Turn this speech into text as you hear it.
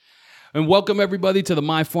And welcome everybody to the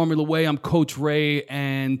My Formula Way. I'm Coach Ray,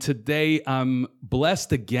 and today I'm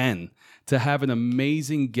blessed again to have an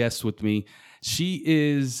amazing guest with me. She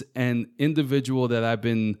is an individual that I've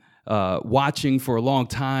been watching for a long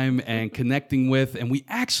time and connecting with, and we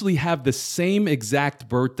actually have the same exact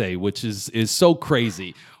birthday, which is so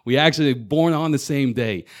crazy. We actually born on the same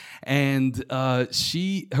day, and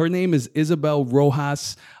her name is Isabel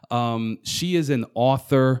Rojas. She is an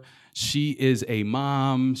author. She is a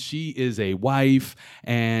mom, she is a wife,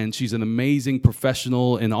 and she's an amazing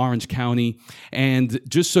professional in Orange County. And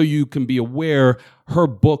just so you can be aware, her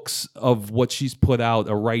books of what she's put out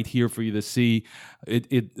are right here for you to see.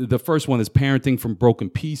 The first one is Parenting from Broken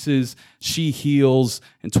Pieces. She Heals,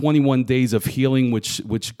 and 21 Days of Healing,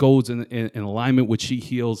 which goes in alignment with She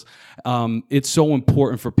Heals. It's so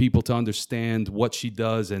important for people to understand what she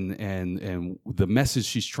does and the message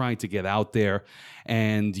she's trying to get out there.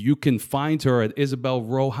 And you can find her at Isabel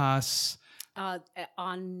Rojas.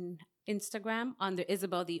 On Instagram under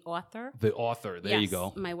Isabel the author. The author, there you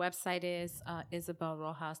go. My website is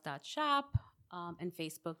isabelrojas.shop. And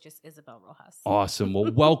Facebook, just Isabel Rojas. Awesome.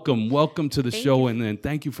 Well, welcome to the show, and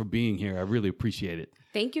thank you for being here. I really appreciate it.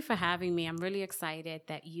 Thank you for having me. I'm really excited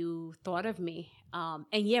that you thought of me. And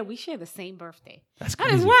yeah, we share the same birthday. That's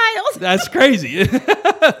crazy. That is wild. That's crazy.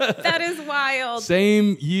 That is wild.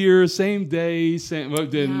 Same year, same day,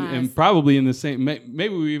 and probably in the same. Maybe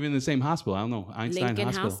we were even in the same hospital. I don't know. Einstein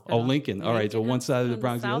Lincoln Hospital. Oh, Lincoln. All right, so one side of the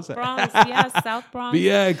Bronx, the other side. South Bronx, yes, South Bronx.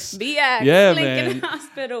 BX. Yeah, man. Lincoln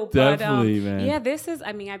Hospital. Definitely, man.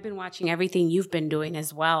 Yeah, I've been watching everything you've been doing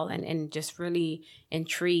as well, and just really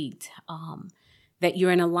intrigued that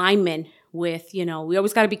you're in alignment with, we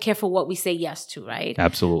always got to be careful what we say yes to, right?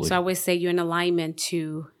 Absolutely. So I always say you're in alignment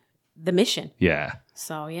to the mission. Yeah.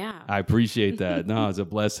 So, yeah. I appreciate that. No, it's a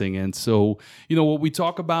blessing. And so, what we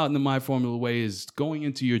talk about in the My Formula Way is going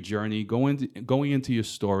into your journey, going into your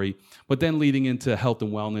story, but then leading into health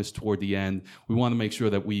and wellness toward the end. We want to make sure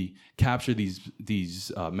that we capture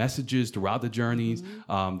these messages throughout the journeys,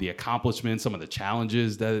 the accomplishments, some of the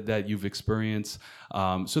challenges that you've experienced,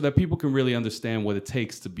 so that people can really understand what it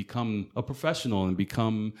takes to become a professional and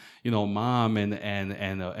become, a mom and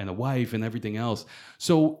a wife and everything else.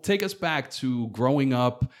 So take us back to growing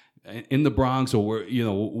up in the Bronx, or where,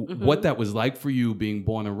 what that was like for you being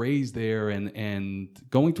born and raised there, and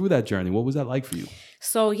going through that journey. What was that like for you?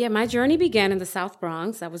 So yeah, my journey began in the South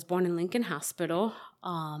Bronx. I was born in Lincoln Hospital.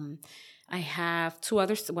 I have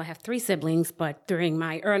I have three siblings, but during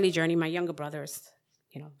my early journey, my younger brothers,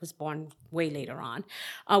 was born way later on.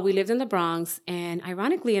 We lived in the Bronx, and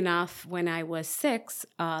ironically enough, when I was 6,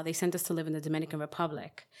 they sent us to live in the Dominican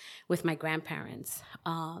Republic with my grandparents.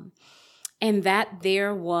 And that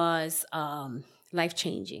there was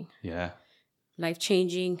life-changing. Yeah.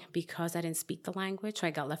 Life-changing because I didn't speak the language. I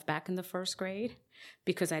got left back in the first grade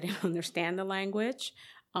because I didn't understand the language.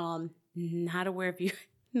 Not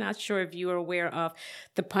sure if you are aware of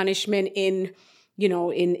the punishment in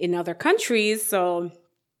other countries. So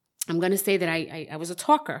I'm going to say that I was a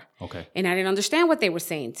talker. Okay. And I didn't understand what they were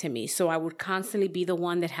saying to me. So I would constantly be the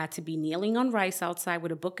one that had to be kneeling on rice outside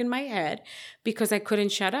with a book in my head because I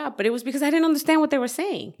couldn't shut up. But it was because I didn't understand what they were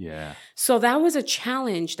saying. Yeah. So that was a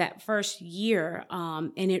challenge that first year.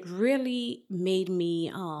 And it really made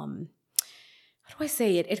me, how do I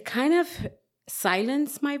say it? It kind of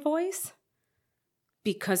silenced my voice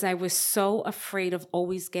because I was so afraid of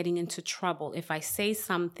always getting into trouble. If I say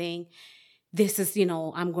something, this is,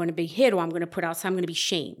 I'm going to be hit or I'm going to put out, so I'm going to be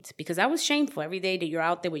shamed, because I was shameful every day that you're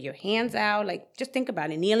out there with your hands out. Like, just think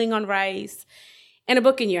about it, kneeling on rice and a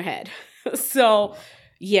book in your head. So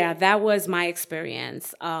yeah, that was my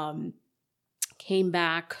experience. Came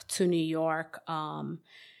back to New York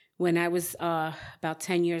when I was about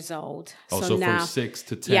 10 years old. Oh, so now, from 6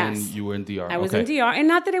 to 10, yes, you were in DR. I was in DR. And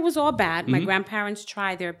not that it was all bad. My grandparents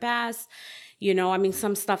tried their best.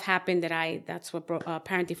 Some stuff happened that's what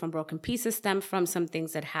Parenting from Broken Pieces stemmed from, some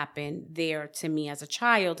things that happened there to me as a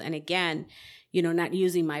child. And again, not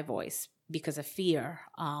using my voice because of fear.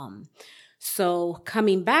 So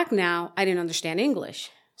coming back now, I didn't understand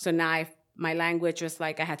English. So now my language was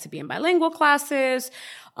like, I had to be in bilingual classes.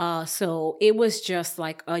 So it was just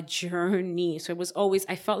like a journey. So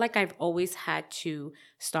I felt like I've always had to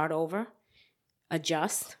start over,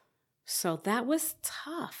 adjust. So that was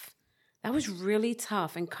tough. That was really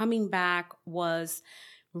tough. And coming back was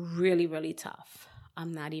really, really tough.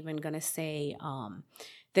 I'm not even going to say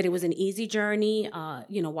that it was an easy journey.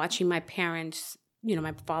 Watching my parents,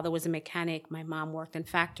 my father was a mechanic. My mom worked in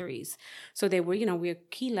factories. So they were, we're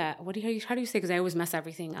how do you say? Because I always mess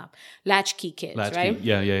everything up. Latchkey kids, right?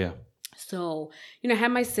 Yeah. So, I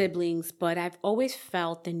had my siblings, but I've always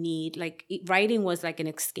felt the need, like writing was like an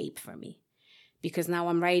escape for me. Because now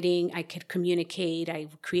I'm writing, I could communicate, I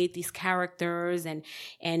create these characters,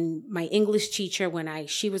 and my English teacher,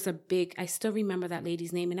 she was I still remember that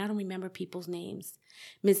lady's name, and I don't remember people's names.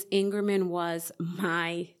 Miss Ingerman was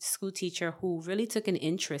my school teacher who really took an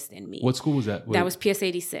interest in me. What school was that? That was PS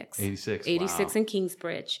 86. 86, 86 wow. in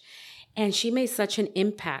Kingsbridge. And she made such an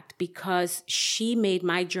impact because she made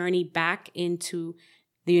my journey back into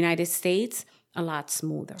the United States a lot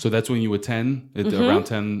smoother. So that's when you were 10? Around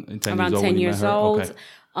 10 around years old? 10 years old.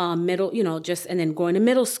 Okay. Middle, and then going to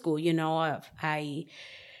middle school,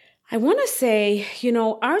 I want to say,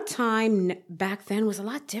 our time back then was a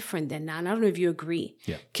lot different than now. And I don't know if you agree.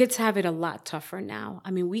 Yeah. Kids have it a lot tougher now.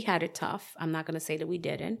 I mean, we had it tough. I'm not going to say that we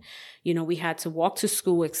didn't. We had to walk to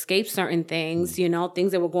school, escape certain things,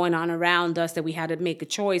 things that were going on around us that we had to make a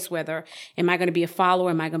choice whether, am I going to be a follower,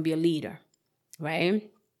 am I going to be a leader, right?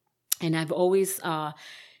 And I've always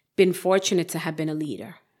been fortunate to have been a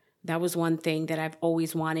leader. That was one thing that I've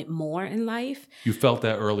always wanted more in life. You felt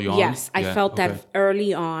that early on? Yes, I felt that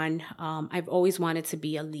early on. I've always wanted to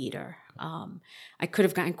be a leader. I could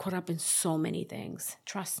have gotten caught up in so many things,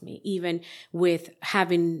 trust me, even with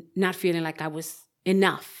not feeling like I was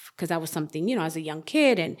enough, because that was something, as a young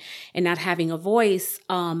kid and not having a voice.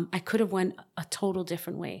 I could have went a total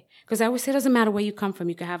different way. Because I always say it doesn't matter where you come from.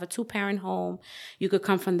 You could have a 2-parent home. You could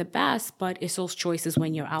come from the best, but it's those choices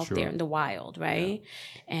when you're out there in the wild, right?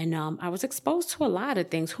 Yeah. And I was exposed to a lot of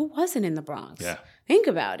things. Who wasn't in the Bronx? Yeah. Think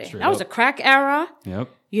about it. That was a crack era. Yep.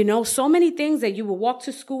 So many things that you would walk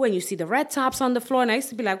to school and you see the red tops on the floor. And I used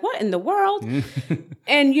to be like, what in the world?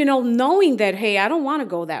 And, knowing that, hey, I don't want to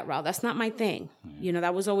go that route. That's not my thing.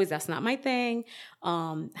 That was always, that's not my thing.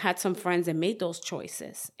 Had some friends that made those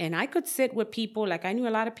choices. And I could sit with people, like I knew a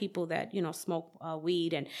lot of people that, smoke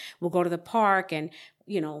weed and will go to the park. And,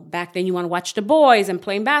 back then you want to watch the boys and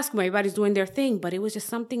playing basketball. Everybody's doing their thing. But it was just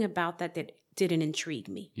something about that didn't intrigue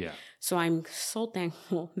me. Yeah. So I'm so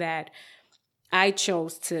thankful that I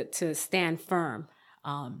chose to stand firm.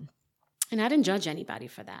 And I didn't judge anybody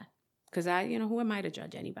for that. Because who am I to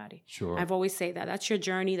judge anybody? Sure. I've always said that. That's your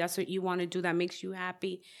journey. That's what you want to do. That makes you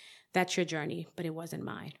happy. That's your journey. But it wasn't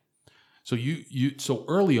mine. So so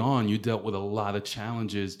early on, you dealt with a lot of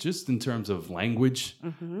challenges just in terms of language.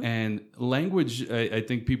 Mm-hmm. And language, I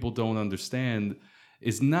think people don't understand,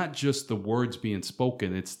 is not just the words being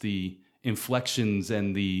spoken. It's the inflections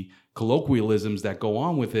and the colloquialisms that go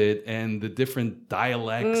on with it and the different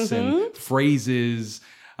dialects and phrases.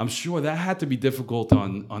 I'm sure that had to be difficult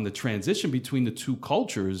on the transition between the two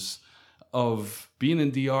cultures of being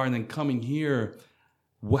in DR and then coming here.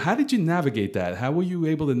 How did you navigate that? How were you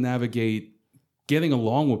able to navigate getting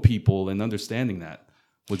along with people and understanding that?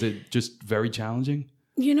 Was it just very challenging?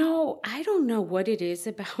 I don't know what it is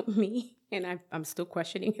about me, and I'm still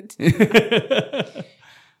questioning it.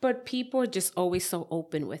 But people are just always so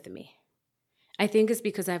open with me. I think it's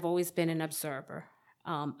because I've always been an observer.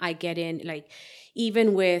 I get in, like, even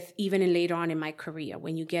in later on in my career,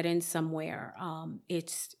 when you get in somewhere,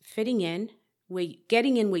 it's fitting in.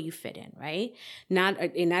 Getting in where you fit in, right?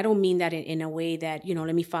 And I don't mean that in a way that,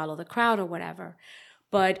 let me follow the crowd or whatever,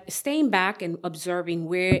 but staying back and observing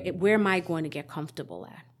where am I going to get comfortable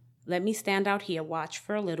at? Let me stand out here, watch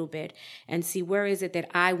for a little bit and see where is it that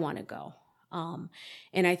I want to go.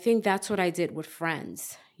 And I think that's what I did with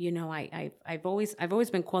friends. I've always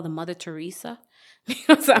been called the Mother Teresa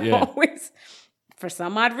because I'm always, for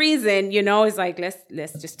some odd reason, it's like,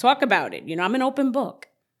 let's just talk about it. I'm an open book.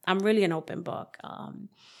 I'm really an open book.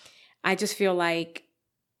 I just feel like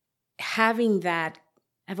having that,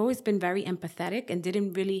 I've always been very empathetic and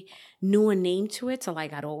didn't really know a name to it till I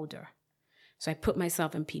got older. So I put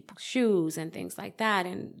myself in people's shoes and things like that.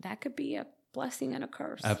 And that could be a blessing and a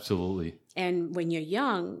curse. Absolutely. And when you're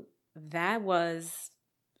young, that was,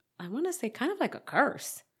 I want to say, kind of like a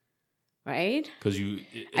curse. Right? Because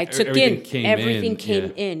I took everything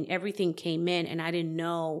came in, and I didn't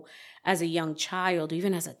know as a young child,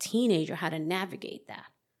 even as a teenager, how to navigate that.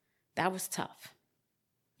 That was tough.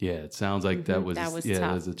 Yeah, it sounds like that was tough. That was a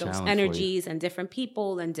challenge. Those energies and different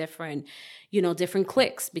people and different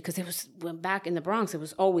cliques, because back in the Bronx, it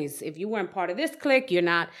was always, if you weren't part of this clique, you're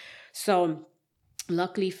not. So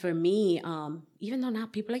luckily for me, even though now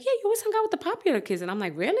people are like, yeah, you always hung out with the popular kids. And I'm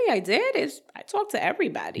like, really? I did? I talked to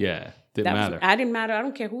everybody. Yeah, didn't matter. I didn't matter. I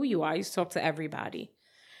don't care who you are. I used to talk to everybody.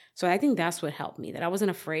 So I think that's what helped me, that I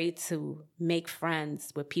wasn't afraid to make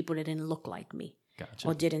friends with people that didn't look like me. Gotcha.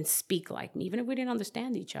 Or didn't speak like me, even if we didn't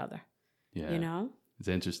understand each other. Yeah. It's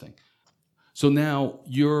interesting. So now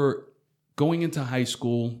you're going into high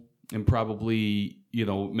school and probably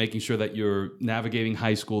making sure that you're navigating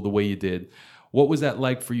high school the way you did. What was that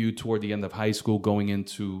like for you toward the end of high school, going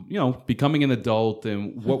into, becoming an adult?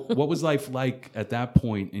 And what was life like at that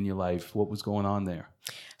point in your life? What was going on there?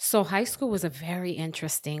 So high school was a very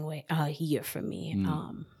interesting year for me.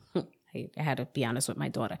 I had to be honest with my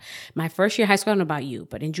daughter. My first year of high school, I don't know about you,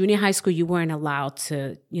 but in junior high school, you weren't allowed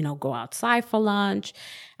to, go outside for lunch.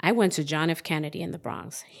 I went to John F. Kennedy in the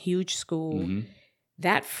Bronx, huge school. Mm-hmm.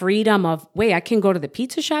 That freedom of, I can go to the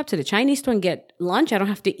pizza shop, to the Chinese store and get lunch. I don't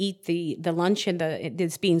have to eat the lunch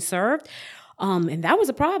that's being served. And that was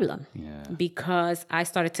a problem because I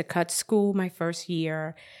started to cut school my first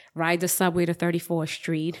year, ride the subway to 34th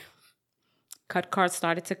Street. Cut cards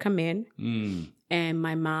started to come in. And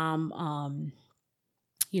my mom,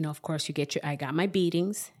 of course, I got my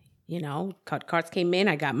beatings. Cut cards came in,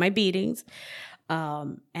 I got my beatings.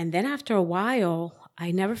 And then after a while, I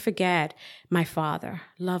never forget my father.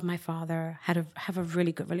 Love my father. Have a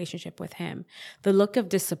really good relationship with him. The look of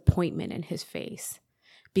disappointment in his face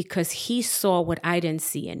because he saw what I didn't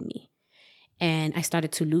see in me. And I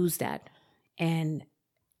started to lose that. And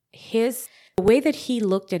the way that he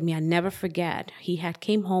looked at me, I never forget. He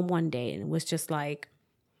came home one day and was just like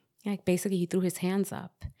basically he threw his hands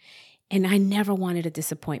up. And I never wanted to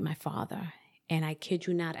disappoint my father. And I kid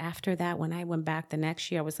you not, after that, when I went back the next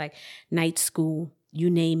year, I was like, night school, you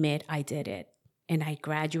name it, I did it. And I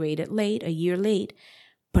graduated late, a year late,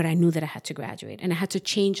 but I knew that I had to graduate. And I had to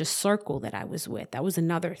change the circle that I was with. That was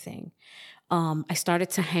another thing. I started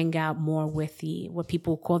to hang out more with what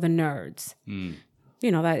people call the nerds.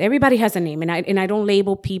 That everybody has a name, and I don't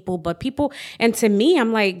label people, but people, and to me,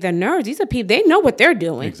 I'm like, the nerds, these are people, they know what they're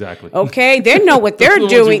doing. Exactly. Okay? They know what they're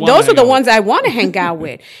doing. Those are the ones I want to hang out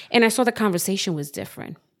with. And I saw the conversation was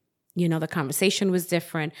different. The conversation was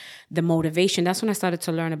different. The motivation, that's when I started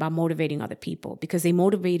to learn about motivating other people because they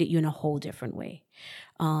motivated you in a whole different way.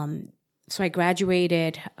 So I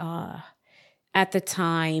graduated. At the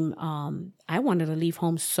time, I wanted to leave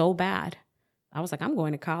home so bad. I was like, I'm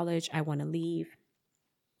going to college. I want to leave.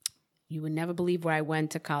 You would never believe where I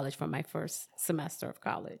went to college for my first semester of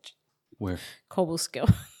college. Where?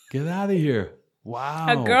 Cobleskill. Get out of here. Wow.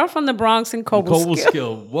 A girl from the Bronx in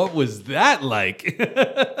Cobleskill. What was that like?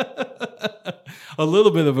 A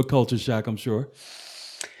little bit of a culture shock, I'm sure.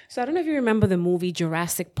 So I don't know if you remember the movie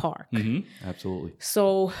Jurassic Park. Mm-hmm. Absolutely.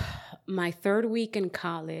 So my third week in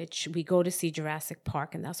college, we go to see Jurassic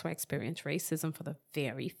Park, and that's where I experienced racism for the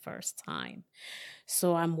very first time.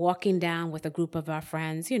 So I'm walking down with a group of our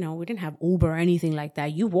friends. We didn't have Uber or anything like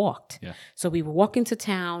that. You walked. Yeah. So we were walking to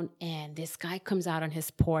town, and this guy comes out on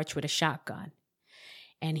his porch with a shotgun.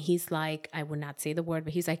 And he's like, I would not say the word,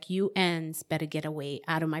 but he's like, you ends better get away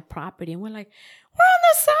out of my property. And we're like, we're on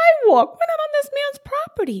the sidewalk. We're not on this man's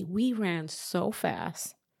property. We ran so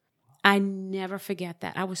fast. I never forget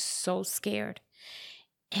that. I was so scared.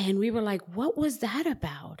 And we were like, what was that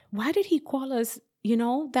about? Why did he call us,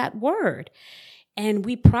 that word? And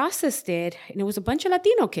we processed it, and it was a bunch of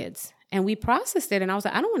Latino kids. And we processed it, and I was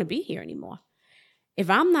like, I don't want to be here anymore. I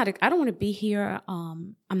don't want to be here.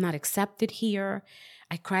 I'm not accepted here.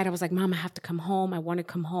 I cried. I was like, Mom, I have to come home. I want to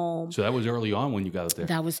come home. So that was early on when you got out there?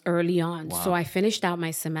 That was early on. Wow. So I finished out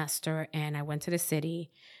my semester, and I went to the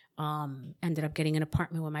city, ended up getting an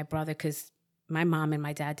apartment with my brother because my mom and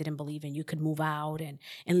my dad didn't believe in you could move out and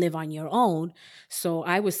live on your own. So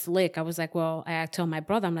I was slick. I was like, I told my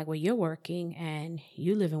brother, I'm like, well, you're working and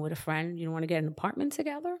you living with a friend. You don't want to get an apartment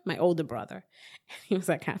together? My older brother. He was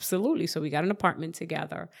like, absolutely. So we got an apartment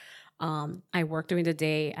together. I worked during the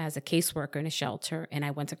day as a caseworker in a shelter, and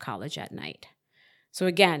I went to college at night. So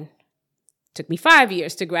again, took me 5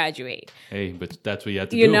 years to graduate. Hey, but that's what you had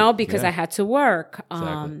to do. Because I had to work.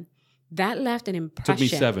 Exactly. That left an impression. Took me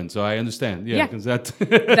 7, so I understand. Yeah, because that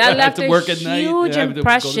left to work a at night, huge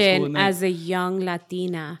impression as a young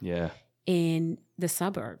Latina in the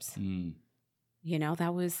suburbs.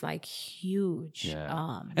 That was like huge.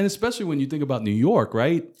 Yeah. And especially when you think about New York,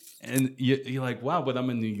 right? And you're like, wow, but I'm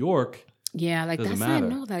in New York. Yeah, like doesn't that's matter.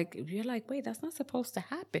 not, no, like you're like, wait, that's not supposed to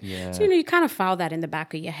happen. Yeah. So, you kind of file that in the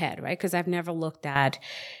back of your head, right? Because I've never looked at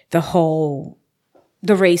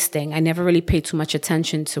the race thing. I never really paid too much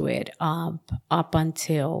attention to it up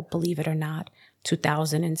until, believe it or not,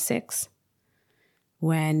 2006,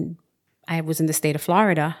 when I was in the state of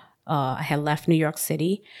Florida. I had left New York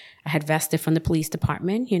City. I had vested from the police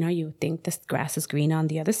department. You think the grass is green on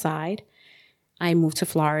the other side. I moved to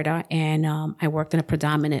Florida, and I worked in a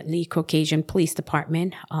predominantly Caucasian police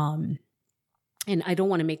department. And I don't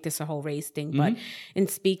want to make this a whole race thing, but in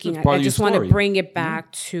speaking, I just want to bring it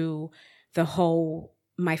back to the whole,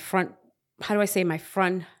 my front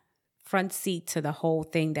front seat to the whole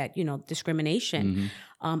thing that, discrimination.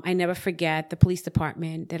 I never forget the police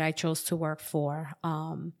department that I chose to work for.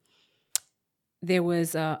 There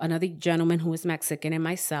was another gentleman who was Mexican and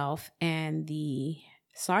myself, and the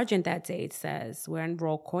sergeant that day says, we're in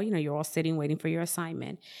roll call, you're all sitting waiting for your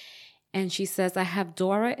assignment. And she says, I have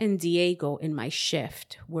Dora and Diego in my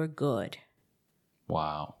shift. We're good.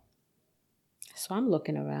 Wow. So I'm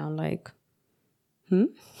looking around like,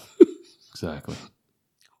 Exactly.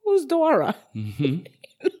 Who's Dora?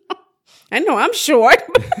 I know I'm short.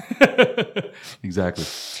 Exactly.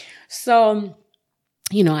 So,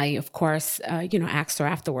 I, of course, asked her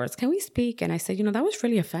afterwards, can we speak? And I said, that was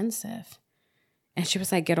really offensive. And she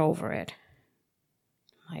was like, get over it.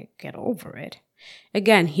 I'm like, get over it.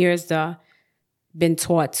 Again, here's been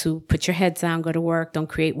taught to put your head down, go to work, don't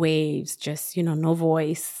create waves, just, no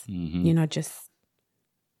voice,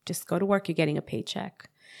 just go to work, you're getting a paycheck.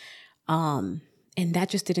 And that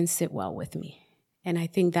just didn't sit well with me. And I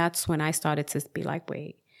think that's when I started to be like,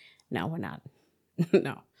 wait, no, we're not.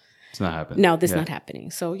 No. It's not happening. No, this is not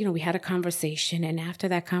happening. So, we had a conversation. And after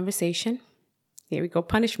that conversation, here we go,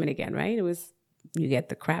 punishment again, right? It was, you get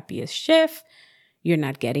the crappiest shift. You're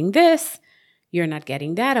not getting this. You're not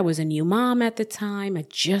getting that. I was a new mom at the time. I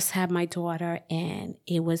just had my daughter, and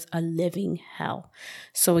it was a living hell.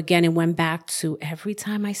 So again, it went back to every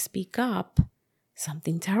time I speak up,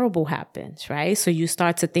 something terrible happens, right? So you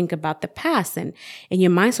start to think about the past, and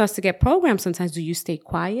your mind starts to get programmed. Sometimes do you stay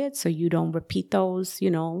quiet so you don't repeat those, I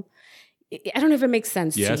don't know if it makes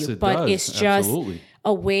sense to you, but it's just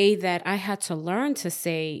a way that I had to learn to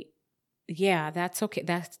say, yeah, that's okay.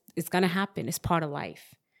 It's going to happen. It's part of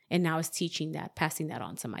life. And now it's teaching that, passing that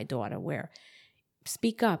on to my daughter, where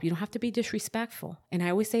speak up. You don't have to be disrespectful. And I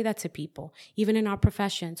always say that to people, even in our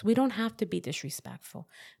professions, we don't have to be disrespectful.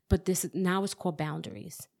 But now it's called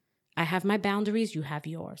boundaries. I have my boundaries, you have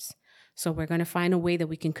yours. So we're going to find a way that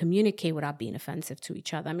we can communicate without being offensive to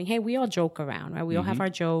each other. I mean, hey, we all joke around, right? We all have our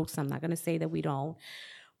jokes. I'm not going to say that we don't.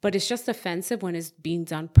 But it's just offensive when it's being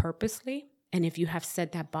done purposely. And if you have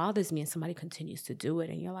said that bothers me and somebody continues to do it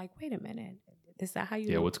and you're like, wait a minute, is that how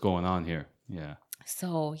you... Yeah, what's going on here? Yeah.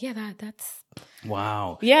 So, yeah, that's...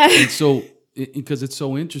 Wow. Yeah. And so, because it's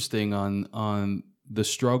so interesting on the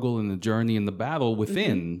struggle and the journey and the battle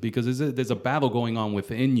within, because there's a battle going on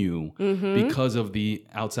within you because of the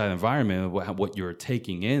outside environment of what you're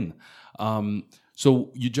taking in.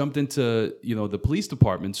 So you jumped into, the police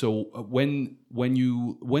department. So when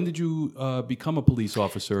did you become a police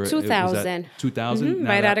officer? 2000. 2000?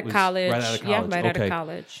 Right out of college. Right out of college. Yeah, right out of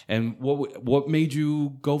college. And what made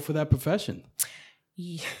you go for that profession?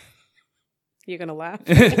 You're going to laugh.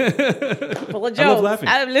 Full of jokes. I love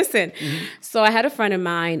laughing. Listen. So I had a friend of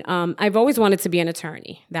mine. I've always wanted to be an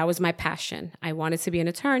attorney. That was my passion. I wanted to be an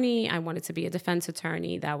attorney. I wanted to be a defense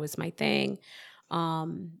attorney. That was my thing.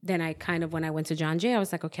 Then I when I went to John Jay, I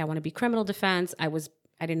was like, okay, I want to be criminal defense. I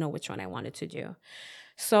didn't know which one I wanted to do.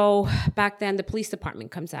 So back then the police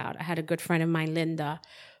department comes out. I had a good friend of mine, Linda,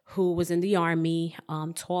 who was in the Army,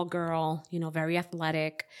 tall girl, very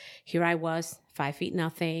athletic. Here I was, 5 feet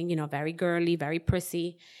nothing, very girly, very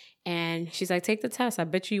prissy. And she's like, take the test. I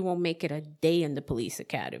bet you won't make it a day in the police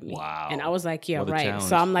academy. Wow. And I was like, yeah, what a right. challenge.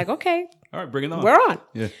 So I'm like, okay. All right, bring it on. We're on.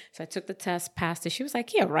 Yeah. So I took the test, passed it. She was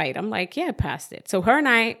like, yeah, right. I'm like, yeah, I passed it. So her and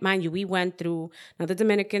I, mind you, we went through, another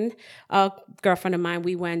Dominican girlfriend of mine,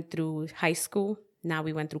 we went through high school. Now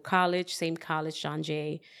we went through college, same college, John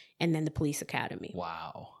Jay, and then the police academy.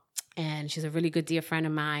 Wow. And she's a really good dear friend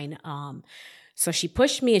of mine. So she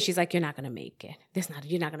pushed me and she's like, you're not going to make it.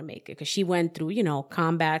 You're not going to make it. Because she went through,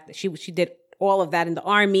 combat. She did all of that in the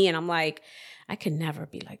Army. And I'm like, I could never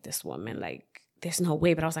be like this woman. Like, there's no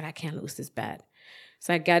way. But I was like, I can't lose this bet.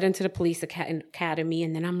 So I got into the police academy.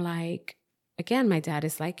 And then I'm like, again, my dad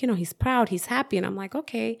is like, he's proud, he's happy. And I'm like,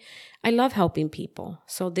 okay, I love helping people.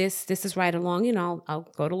 So this is right along, I'll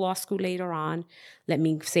go to law school later on. Let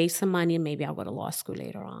me save some money and maybe I'll go to law school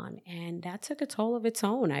later on. And that took a toll of its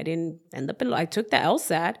own. I didn't end up I took the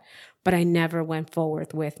LSAT, but I never went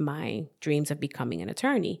forward with my dreams of becoming an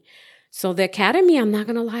attorney. So the academy, I'm not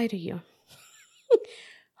going to lie to you.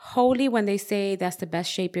 Holy, when they say that's the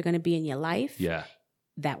best shape you're going to be in your life. Yeah.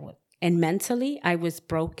 That would. And mentally, I was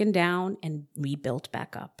broken down and rebuilt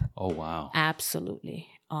back up. Oh, wow. Absolutely.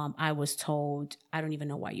 I was told, I don't even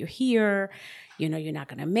know why you're here. You're not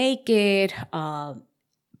going to make it.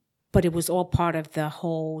 But it was all part of the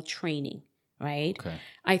whole training, right? Okay.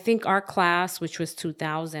 I think our class, which was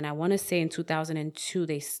 2000, I want to say in 2002,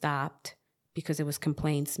 they stopped because there was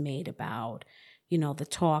complaints made about, the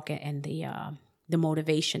talk and the the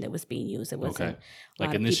motivation that was being used. It wasn't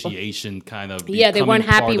like initiation kind of. Yeah, they weren't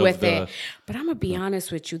happy with it. But I'm going to be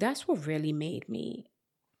honest with you. That's what really made me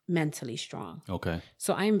mentally strong. Okay.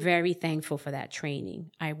 So I'm very thankful for that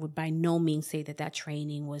training. I would by no means say that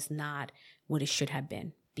training was not what it should have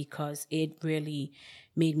been, because it really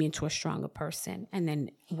made me into a stronger person. And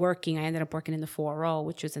then I ended up working in the 4-0,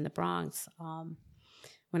 which was in the Bronx.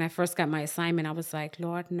 When I first got my assignment, I was like,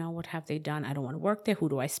 Lord, no, what have they done? I don't want to work there. Who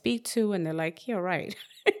do I speak to? And they're like, you're right.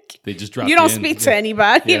 They just dropped you don't speak to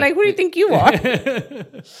anybody. Like, who do you think you are?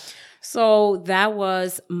 So that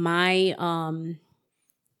was my,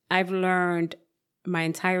 I've learned my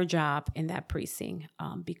entire job in that precinct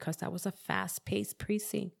because that was a fast-paced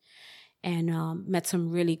precinct, and met some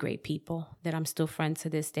really great people that I'm still friends to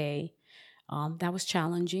this day. That was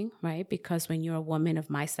challenging, right? Because when you're a woman of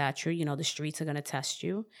my stature, the streets are going to test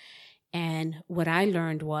you. And what I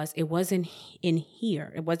learned was it wasn't in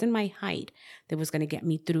here. It wasn't my height that was going to get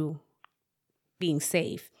me through being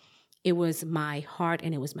safe. It was my heart,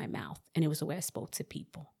 and it was my mouth, and it was the way I spoke to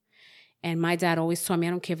people. And my dad always told me,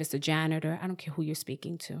 I don't care if it's a janitor. I don't care who you're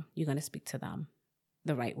speaking to. You're going to speak to them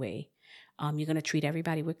the right way. You're going to treat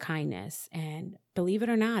everybody with kindness. And believe it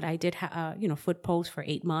or not, I did, foot posts for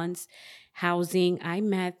 8 months. Housing. I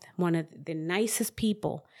met one of the nicest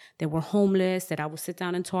people that were homeless, that I would sit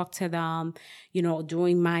down and talk to them,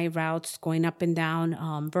 doing my routes, going up and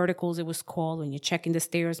down, verticals it was called, when you're checking the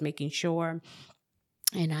stairs, making sure.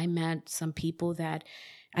 And I met some people that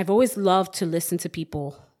I've always loved to listen to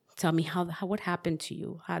people tell me what happened to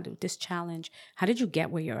you? How did this challenge? How did you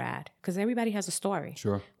get where you're at? Because everybody has a story.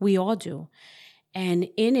 Sure. We all do. And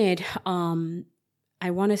in it,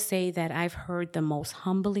 I want to say that I've heard the most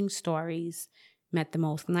humbling stories, met the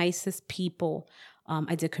most nicest people.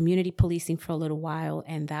 I did community policing for a little while,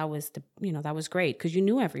 and that was that was great because you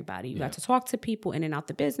knew everybody. You got to talk to people in and out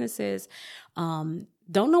the businesses. Don't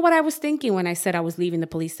know what I was thinking when I said I was leaving the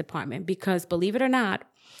police department, because believe it or not,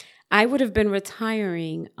 I would have been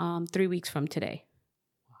retiring 3 weeks from today.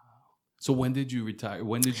 Wow. So when did you retire?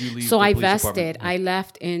 When did you leave? So I vested. I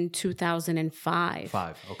left in 2005.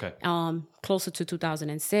 Okay. Closer to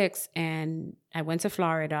 2006, and I went to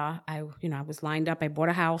Florida. I was lined up. I bought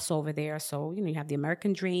a house over there. So you have the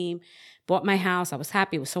American dream. Bought my house. I was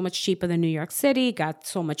happy. It was so much cheaper than New York City. Got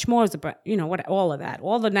so much more. All of that.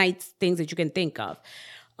 All the nice things that you can think of.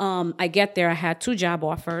 I get there. I had 2 job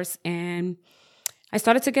offers, and I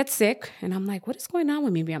started to get sick, and I'm like, what is going on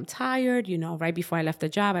with me? Maybe I'm tired. Right before I left the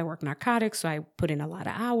job, I worked narcotics, so I put in a lot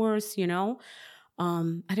of hours, I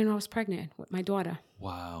didn't know I was pregnant with my daughter.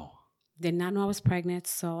 Wow. Did not know I was pregnant.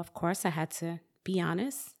 So, of course, I had to be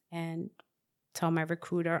honest and tell my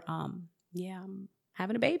recruiter, I'm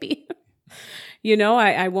having a baby.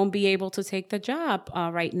 I won't be able to take the job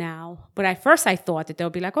right now. But at first I thought that they'll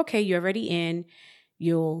be like, okay, you're already in.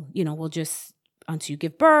 We'll just... until you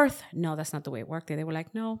give birth. No, that's not the way it worked. They were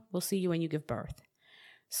like, no, we'll see you when you give birth.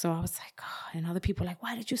 So I was like, oh, and other people were like,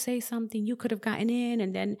 why did you say something? You could have gotten in.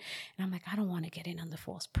 And I'm like, I don't want to get in under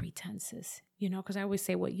false pretenses, because I always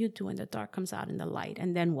say what you do in the dark comes out in the light.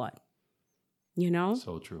 And then what?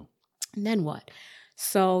 So true. And then what?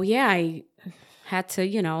 So yeah, I had to,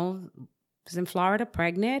 was in Florida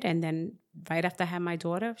pregnant. And then right after I had my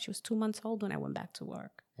daughter, she was 2 months old when I went back to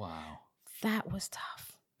work. Wow. That was tough.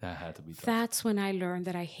 That had to be tough. That's when I learned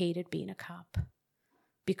that I hated being a cop,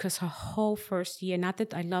 because her whole first year, not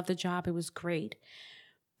that I loved the job, it was great,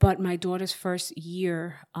 but my daughter's first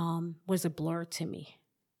year was a blur to me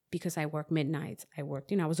because I worked midnights. I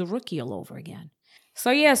was a rookie all over again. So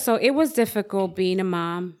it was difficult being a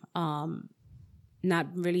mom, not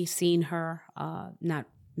really seeing her, not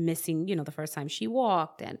missing, the first time she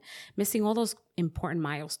walked, and missing all those important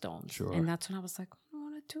milestones. Sure. And that's when I was like, I don't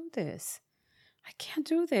want to do this. I can't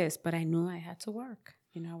do this, but I knew I had to work.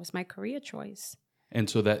 It was my career choice. And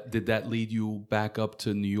so did that lead you back up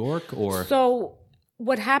to New York, or? So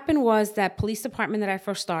what happened was that police department that I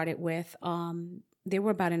first started with, they were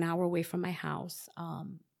about an hour away from my house.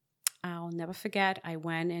 I'll never forget. I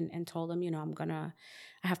went and told them,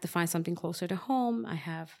 I have to find something closer to home. I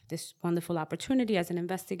have this wonderful opportunity as an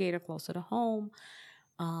investigator closer to home.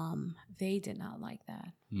 They did not like that.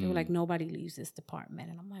 They were like, nobody leaves this department.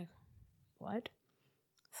 And I'm like, what?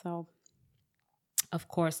 So, of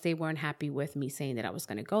course, they weren't happy with me saying that I was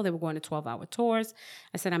going to go. They were going to 12-hour tours.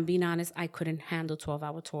 I said, I'm being honest, I couldn't handle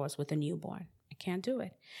 12-hour tours with a newborn. I can't do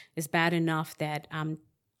it. It's bad enough that I'm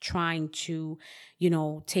trying to,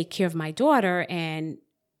 take care of my daughter, and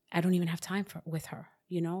I don't even have time with her.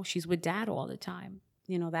 She's with dad all the time.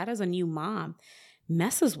 That as a new mom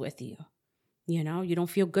messes with you. You don't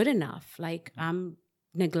feel good enough. Like, I'm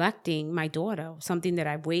neglecting my daughter, something that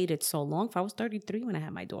I waited so long for. I was 33 when I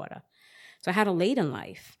had my daughter. So I had her late in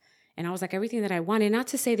life. And I was like, everything that I wanted, not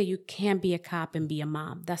to say that you can't be a cop and be a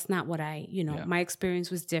mom. That's not what my experience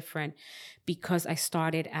was different because I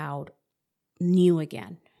started out new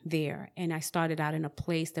again there. And I started out in a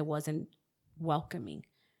place that wasn't welcoming.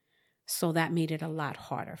 So that made it a lot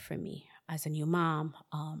harder for me as a new mom.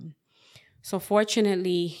 So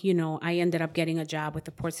fortunately, I ended up getting a job with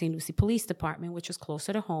the Port St. Lucie Police Department, which was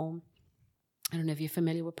closer to home. I don't know if you're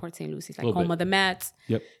familiar with Port St. Lucie. It's like home of the Mets.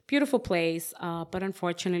 Yep. Beautiful place. But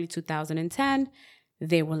unfortunately, 2010,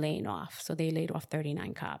 they were laying off. So they laid off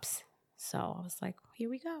 39 cops. So I was like, here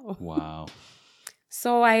we go. Wow.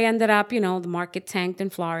 So I ended up, the market tanked in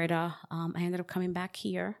Florida. I ended up coming back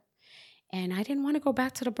here. And I didn't want to go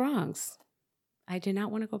back to the Bronx. I did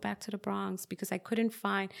not want to go back to the Bronx because I couldn't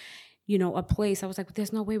find, a place. I was like,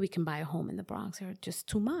 there's no way we can buy a home in the Bronx. They're just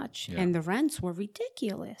too much. Yeah. And the rents were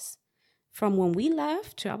ridiculous. From when we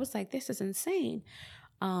left, I was like, this is insane.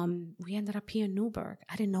 We ended up here in Newburgh.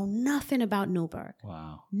 I didn't know nothing about Newburgh.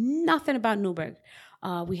 Wow. Nothing about Newburgh.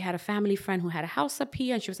 We had a family friend who had a house up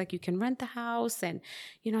here, and she was like, you can rent the house. And,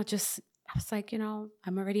 I was like,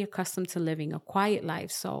 I'm already accustomed to living a quiet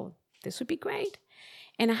life, so this would be great.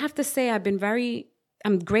 And I have to say,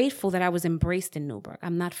 I'm grateful that I was embraced in Newburgh.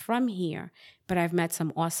 I'm not from here, but I've met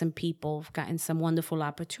some awesome people, I've gotten some wonderful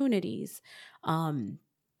opportunities.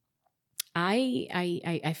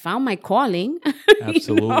 I found my calling.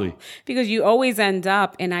 Absolutely. Because you always end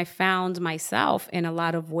up, and I found myself in a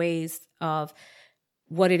lot of ways of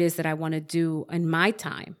what it is that I want to do in my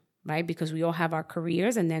time, right? Because we all have our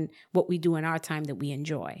careers and then what we do in our time that we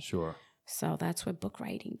enjoy. Sure. So that's what book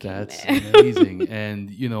writing came That's in. amazing. And,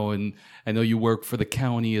 and I know you work for the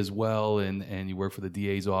county as well, and you work for the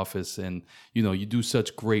DA's office, and, you do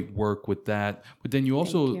such great work with that. But then you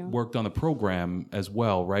also worked on a program as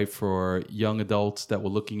well, right, for young adults that were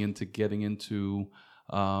looking into getting into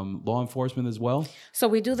law enforcement as well? So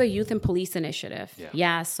we do the Youth and Police Initiative.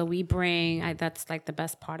 Yeah, so we bring, that's like the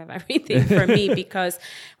best part of everything for me because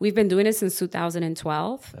we've been doing it since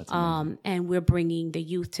 2012. That's amazing. And we're bringing the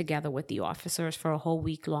youth together with the officers for a whole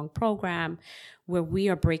week-long program where we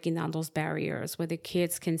are breaking down those barriers, where the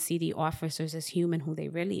kids can see the officers as human, who they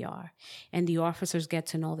really are, and the officers get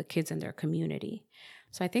to know the kids in their community.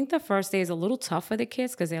 So I think the first day is a little tough for the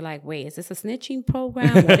kids because they're like, wait, is this a snitching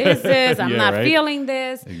program? What is this? I'm not feeling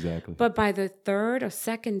this. Exactly. But by the third or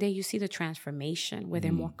second day, you see the transformation where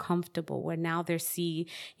they're more comfortable, where now they see,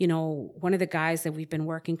 one of the guys that we've been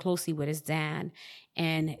working closely with is Dan.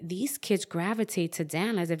 And these kids gravitate to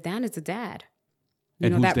Dan as if Dan is a dad.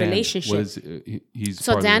 And that Dan? relationship. What is,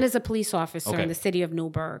 Dan is a police officer in the city of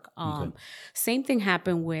Newburgh. Okay. Same thing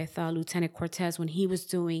happened with Lieutenant Cortez when he was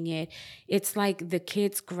doing it. It's like the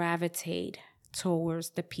kids gravitate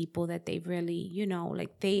towards the people that they really,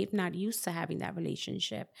 they're not used to having that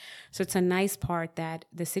relationship. So it's a nice part that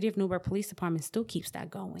the city of Newburgh Police Department still keeps that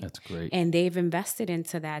going. That's great. And they've invested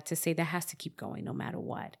into that to say that has to keep going no matter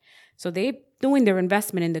what. So they're doing their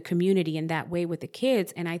investment in the community in that way with the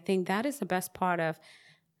kids. And I think that is the best part of,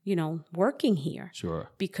 working here. Sure.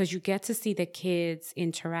 Because you get to see the kids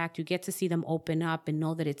interact. You get to see them open up and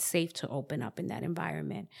know that it's safe to open up in that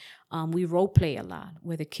environment. We role play a lot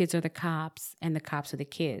where the kids are the cops and the cops are the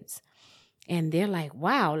kids. And they're like,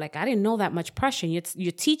 wow, I didn't know that much pressure.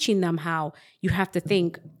 You're teaching them how you have to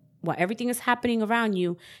think while everything is happening around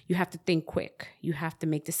you, you have to think quick. You have to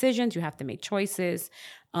make decisions. You have to make choices.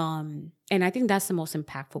 And I think that's the most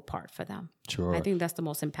impactful part for them. Sure. I think that's the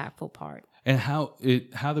most impactful part. And how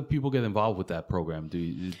do people get involved with that program? Is there a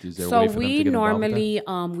way for them to get So involved we normally,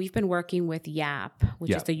 with we've been working with YAP,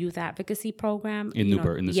 which is the Youth Advocacy Program. In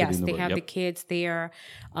Newburgh, in the city of Newburgh. Yes, they have the kids there.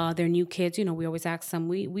 They're new kids. We always ask them.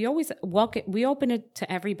 We always we open it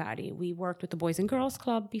to everybody. We worked with the Boys and Girls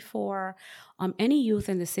Club before. Any youth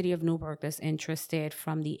in the city of Newburgh that's interested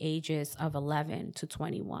from the ages of 11 to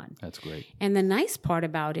 21. That's great. And the nice part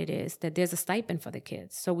about it is that there's a stipend for the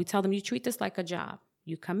kids. So we tell them, you treat this like a job.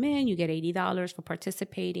 You come in, you get $80 for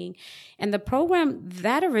participating. And the program,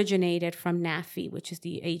 that originated from NAFI, which is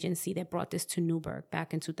the agency that brought this to Newburgh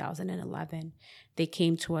back in 2011. They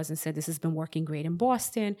came to us and said, this has been working great in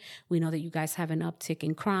Boston. We know that you guys have an uptick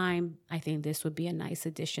in crime. I think this would be a nice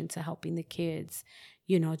addition to helping the kids,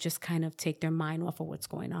 just kind of take their mind off of what's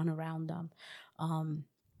going on around them.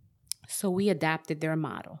 So we adapted their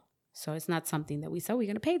model. So it's not something that we said we're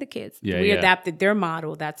going to pay the kids. We adapted their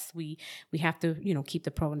model. That's we have to keep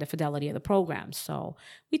the program, the fidelity of the program. So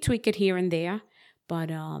we tweak it here and there, but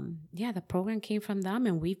the program came from them,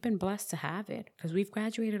 and we've been blessed to have it because we've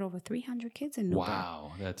graduated over 300 kids in Newburgh.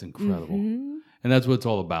 Wow, that's incredible. Mm-hmm. And that's what it's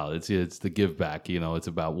all about. It's the give back. It's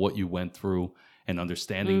about what you went through and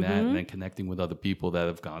understanding that, and then connecting with other people that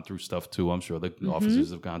have gone through stuff too. I'm sure the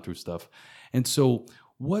officers have gone through stuff. And so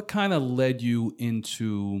what kind of led you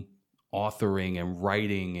into authoring and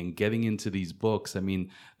writing and getting into these books? I mean,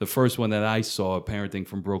 the first one that I saw, Parenting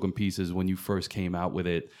from Broken Pieces, when you first came out with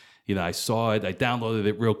it, I saw it, I downloaded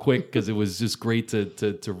it real quick because it was just great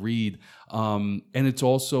to read. And it's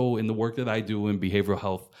also in the work that I do in behavioral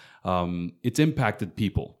health. It's impacted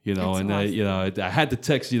people, and awesome. I had to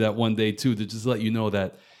text you that one day too, to just let you know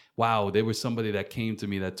that, wow, there was somebody that came to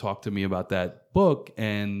me that talked to me about that book,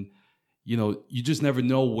 and you just never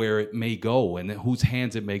know where it may go and whose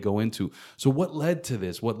hands it may go into. So what led to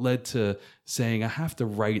this? What led to saying I have to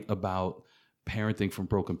write about Parenting from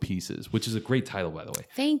Broken Pieces, which is a great title, by the way.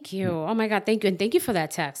 Thank you. Oh my God, thank you. And thank you for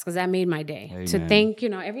that text, because that made my day. Amen. To think,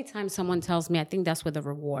 every time someone tells me, I think that's where the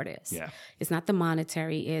reward is. Yeah. It's not the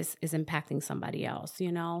monetary, is impacting somebody else,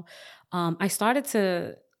 I started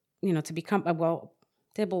to become,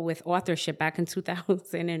 dabble with authorship back in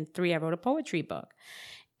 2003. I wrote a poetry book.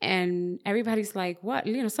 And everybody's like, what?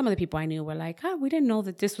 Some of the people I knew were like, we didn't know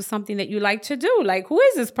that this was something that you like to do. Like, who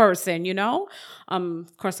is this person,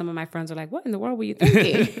 Of course, some of my friends are like, what in the world were you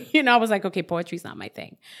thinking? I was like, okay, poetry's not my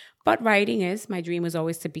thing. But writing is. My dream was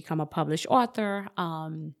always to become a published author.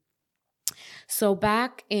 So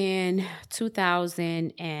back in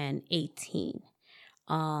 2018,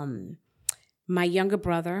 my younger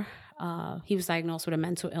brother, he was diagnosed with a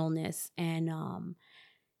mental illness. And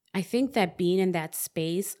I think that being in that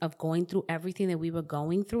space of going through everything that we were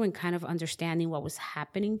going through and kind of understanding what was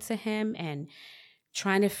happening to him and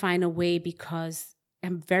trying to find a way, because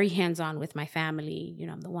I'm very hands-on with my family,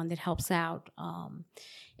 I'm the one that helps out,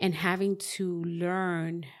 and having to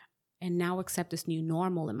learn and now accept this new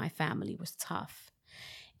normal in my family was tough.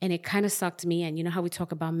 And it kind of sucked me in. How we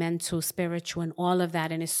talk about mental, spiritual, and all of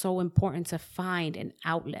that, and it's so important to find an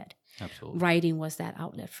outlet. Absolutely. Writing was that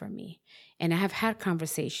outlet for me. And I have had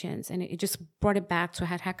conversations, and it just brought it back to I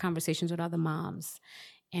had conversations with other moms.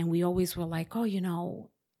 And we always were like,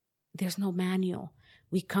 there's no manual.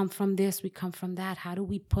 We come from this, we come from that. How do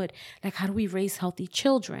we raise healthy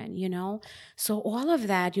children, So all of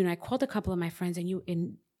that, I called a couple of my friends,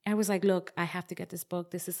 and I was like, look, I have to get this book.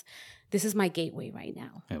 This is my gateway right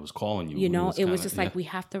now. And it was calling you. It was just like, we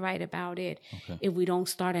have to write about it. Okay. If we don't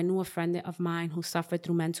start, I knew a friend of mine who suffered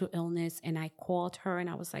through mental illness, and I called her and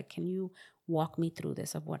I was like, can you walk me through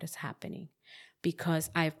this of what is happening? Because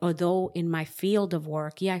although in my field of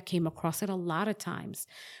work, I came across it a lot of times,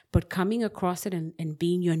 but coming across it and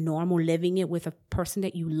being your normal, living it with a person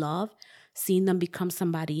that you love, seeing them become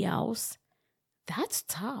somebody else, that's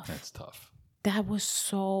tough. That's tough. That was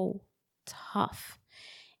so tough.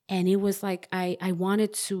 And it was like, I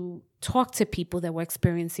wanted to talk to people that were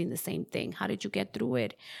experiencing the same thing. How did you get through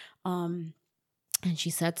it? And she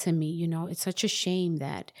said to me, it's such a shame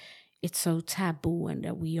that it's so taboo and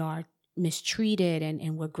that we are mistreated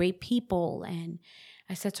and we're great people. And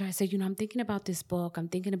I said to her, I'm thinking about this book. I'm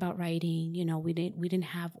thinking about writing. We didn't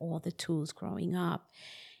have all the tools growing up.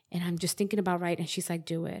 And I'm just thinking about writing. And she's like,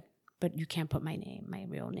 do it. But you can't put my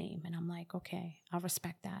real name. And I'm like, okay, I'll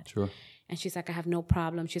respect that. Sure. And she's like, I have no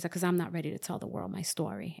problem. She's like, because I'm not ready to tell the world my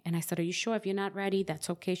story. And I said, are you sure? If you're not ready, that's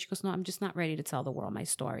okay. She goes, no, I'm just not ready to tell the world my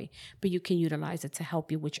story. But you can utilize it to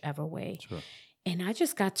help you whichever way. Sure. And I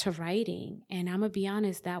just got to writing. And I'm going to be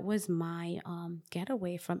honest, that was my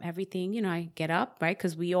getaway from everything. I get up, right?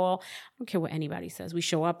 Because I don't care what anybody says. We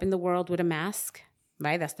show up in the world with a mask.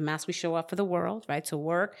 Right? That's the mask we show up for the world, right? To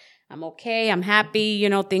work. I'm okay. I'm happy.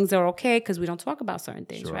 Things are okay because we don't talk about certain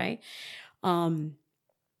things, sure. Right? And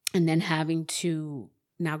then having to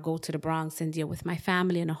now go to the Bronx and deal with my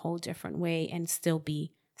family in a whole different way and still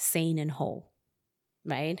be sane and whole,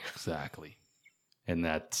 right? Exactly. And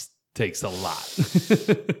that takes a lot.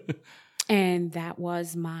 And that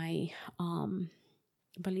was my...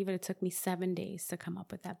 believe it took me 7 days to come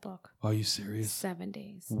up with that book. Are you serious? 7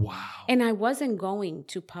 days. Wow. And I wasn't going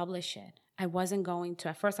to publish it. I wasn't going to.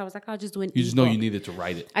 At first, I was like, I'll just do an ebook. You just know you needed to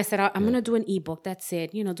write it. I said, I'm going to do an ebook. That's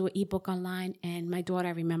it. Do an ebook online. And my daughter,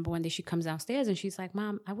 I remember one day she comes downstairs and she's like,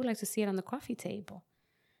 Mom, I would like to see it on the coffee table.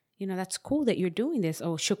 That's cool that you're doing this.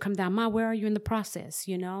 Oh, she'll come down. Mom, where are you in the process?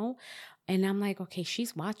 And I'm like, okay,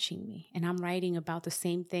 she's watching me. And I'm writing about the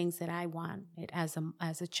same things that I wanted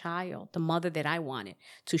as a child, the mother that I wanted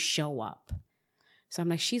to show up. So I'm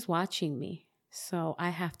like, she's watching me. So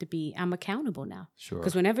I'm accountable now. Sure.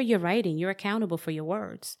 Because whenever you're writing, you're accountable for your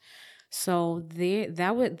words. So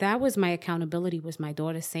that was my accountability, was my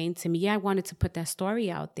daughter saying to me, I wanted to put that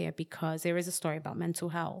story out there because there is a story about mental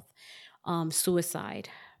health, suicide.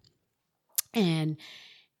 And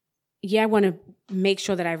I want to make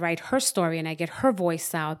sure that I write her story and I get her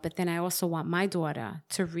voice out, but then I also want my daughter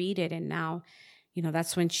to read it. And now,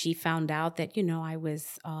 that's when she found out that, I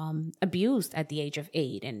was abused at the age of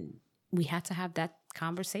 8, and we had to have that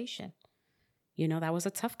conversation. That was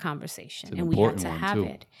a tough conversation, and we had to have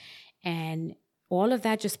it. And all of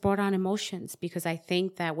that just brought on emotions, because I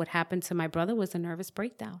think that what happened to my brother was a nervous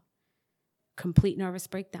breakdown, complete nervous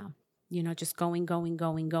breakdown, just going,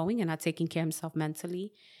 and not taking care of himself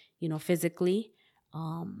mentally, physically.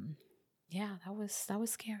 That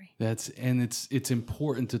was scary. It's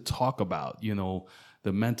important to talk about,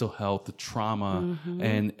 the mental health, the trauma,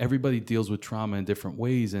 and everybody deals with trauma in different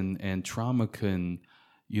ways, and trauma can,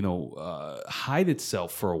 hide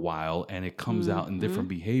itself for a while, and it comes out in different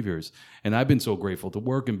behaviors. And I've been so grateful to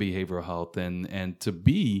work in behavioral health and to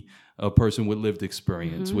be a person with lived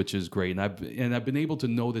experience, which is great. And I've been able to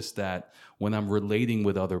notice that when I'm relating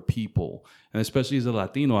with other people, and especially as a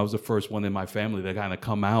Latino, I was the first one in my family to kind of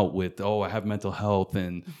come out with, I have mental health,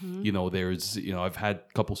 and there's, I've had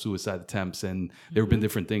a couple suicide attempts, and there have been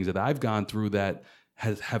different things that I've gone through that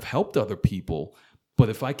have helped other people. But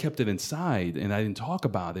if I kept it inside and I didn't talk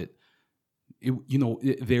about it,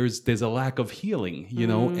 there's a lack of healing,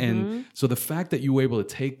 and so the fact that you were able to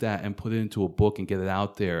take that and put it into a book and get it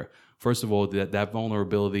out there, first of all, that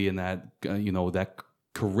vulnerability and that that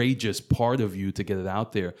courageous part of you to get it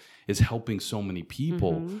out there is helping so many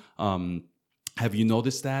people. Have you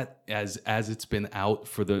noticed that as it's been out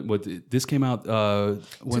for this came out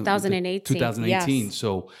 2018? 2018. Yes.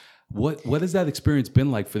 So what has that experience been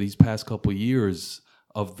like for these past couple of years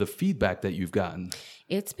of the feedback that you've gotten?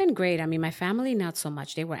 It's been great. I mean, my family, not so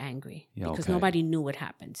much. They were angry because nobody knew what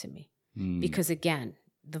happened to me. Because again,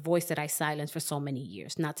 the voice that I silenced for so many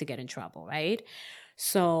years, not to get in trouble, right?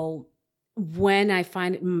 So when I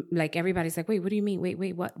find, like, everybody's like, wait, what do you mean?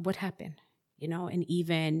 Wait, what happened? And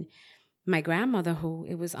even my grandmother, who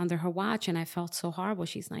it was under her watch, and I felt so horrible.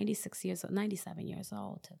 She's 97 years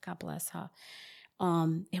old. God bless her.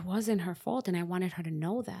 It wasn't her fault, and I wanted her to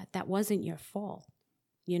know that wasn't your fault,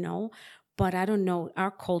 But I don't know.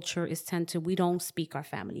 Our culture is we don't speak our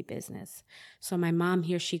family business. So my mom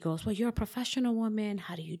here, she goes, well, you're a professional woman.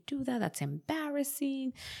 How do you do that? That's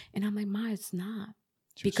embarrassing. And I'm like, Ma, it's not.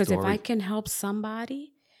 Because if I can help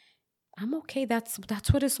somebody, I'm okay. That's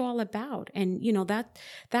what it's all about. And,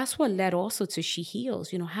 that's what led also to She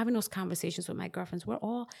Heals, having those conversations with my girlfriends. We're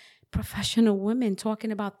all professional women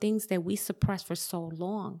talking about things that we suppressed for so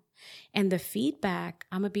long. And the feedback,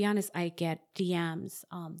 I'm going to be honest, I get DMs.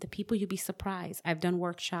 The people, you'd be surprised. I've done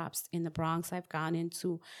workshops in the Bronx. I've gone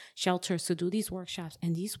into shelters to do these workshops,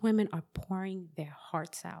 and these women are pouring their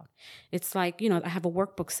hearts out. It's like, I have a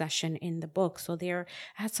workbook session in the book. So I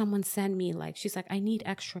had someone send me, she's like, I need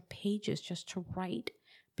extra pages just to write,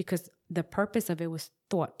 because the purpose of it was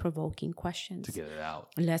thought-provoking questions. To get it out.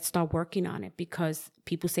 Let's start working on it, because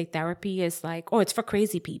people say therapy is like, it's for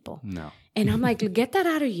crazy people. No. And I'm like, get that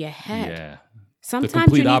out of your head. Yeah.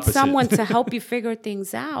 Sometimes you need someone to help you figure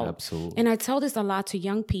things out. Absolutely. And I tell this a lot to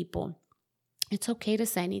young people. It's okay to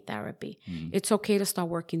say need therapy. It's okay to start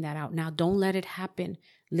working that out. Now, don't let it happen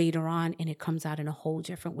later on and it comes out in a whole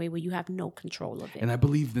different way where you have no control of it. And I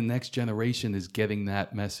believe the next generation is getting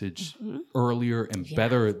that message earlier and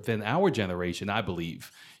better than our generation, I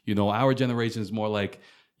believe. Our generation is more like,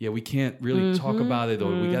 we can't really talk about it,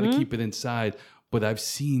 or we got to keep it inside. But I've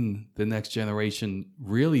seen the next generation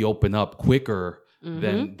really open up quicker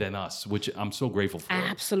than us, which I'm so grateful for.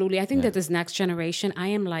 Absolutely. I think that this next generation,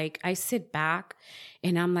 I sit back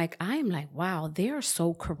and I'm like, wow, they're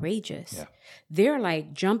so courageous. Yeah. They're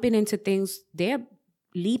like jumping into things. They're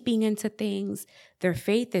leaping into things. Their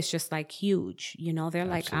faith is just huge. They're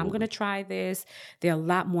like, I'm going to try this. They're a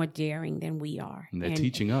lot more daring than we are. And they're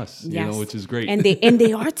teaching us, which is great. And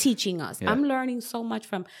they are teaching us. Yeah. I'm learning so much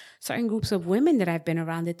from certain groups of women that I've been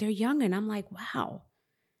around that they're young. And I'm like, wow,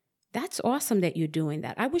 that's awesome that you're doing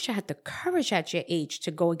that. I wish I had the courage at your age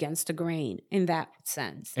to go against the grain in that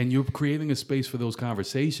sense. And you're creating a space for those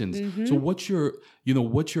conversations. So what's your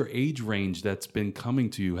age range that's been coming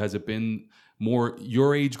to you? Has it been more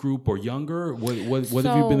your age group or younger? What have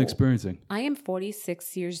you been experiencing? I am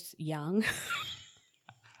 46 years young.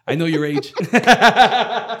 I know your age.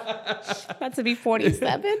 About to be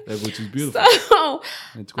 47. Which is beautiful. So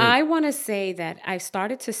I want to say that I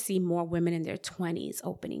started to see more women in their 20s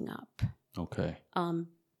opening up. Okay.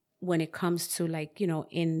 When it comes to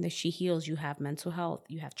in the She Heals, you have mental health,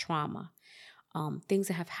 you have trauma, things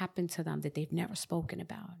that have happened to them that they've never spoken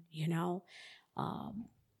about,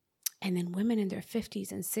 and then women in their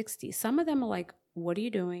 50s and 60s. Some of them are like, what are you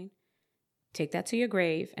doing? Take that to your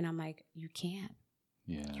grave. And I'm like, you can't.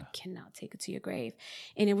 Yeah. You cannot take it to your grave.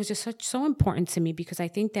 And it was just so important to me because I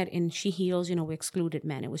think that in She Heals, we excluded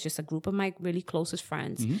men. It was just a group of my really closest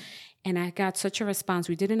friends. Mm-hmm. And I got such a response.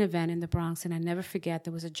 We did an event in the Bronx, and I never forget,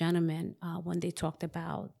 there was a gentleman, when they talked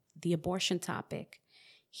about the abortion topic,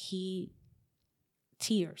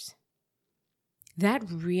 tears. That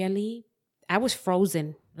really, I was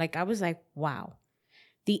frozen. Like, I was like, wow.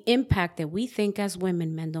 The impact that we think as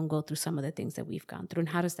women, men don't go through some of the things that we've gone through, and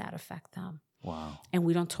how does that affect them? Wow. And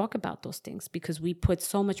we don't talk about those things because we put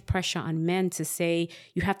so much pressure on men to say,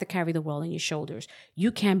 you have to carry the world on your shoulders.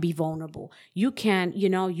 You can't be vulnerable. You can't,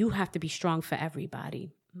 you have to be strong for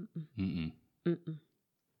everybody. Mm-mm. Mm-mm.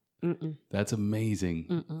 Mm-mm. That's amazing.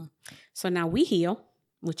 Mm-mm. So now we heal,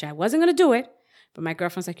 which I wasn't going to do it, but my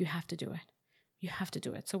girlfriend's like, you have to do it. You have to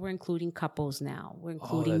do it. So we're including couples now. We're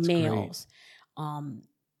including males.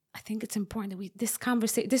 I think it's important that this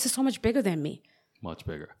conversation, this is so much bigger than me. Much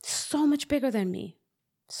bigger. So much bigger than me.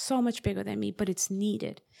 So much bigger than me, but it's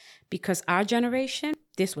needed because our generation,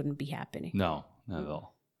 this wouldn't be happening. No, not at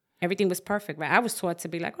all. Everything was perfect, right? I was taught to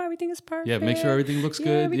be like, oh, everything is perfect. Yeah, make sure everything looks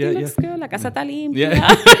good. Everything looks good. La casa está limpia.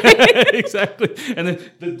 Yeah, exactly. And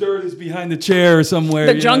then the dirt is behind the chair somewhere.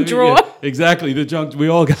 The junk drawer. Yeah, exactly, the junk. We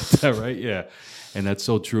all got that, right? Yeah. And that's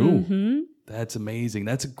so true. Mm-hmm. That's amazing.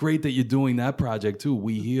 That's great that you're doing that project too.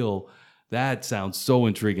 We Heal. That sounds so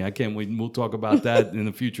intriguing. I can't wait. We'll talk about that in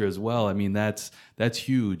the future as well. I mean, that's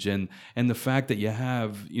huge. And the fact that you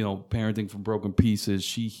have, Parenting from Broken Pieces,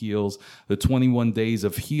 She Heals, the 21 Days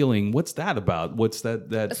of Healing. What's that about? What's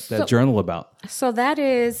that journal about? So that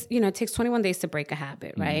is, it takes 21 days to break a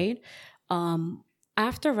habit, right?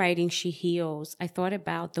 After writing She Heals, I thought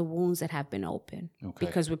about the wounds that have been open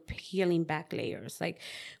because we're peeling back layers. Like,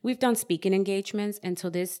 we've done speaking engagements, and to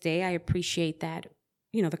this day, I appreciate that.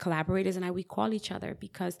 The collaborators and I, we call each other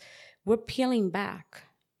because we're peeling back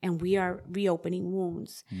and we are reopening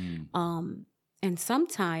wounds. And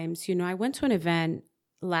sometimes, I went to an event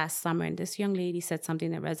last summer and this young lady said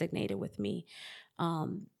something that resonated with me.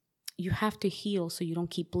 You have to heal so you don't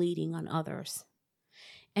keep bleeding on others.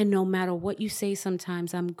 And no matter what you say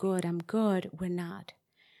sometimes, I'm good, we're not.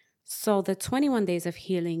 So the 21 days of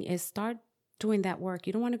healing is start doing that work.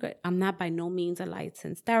 You don't want to go. I'm not by no means a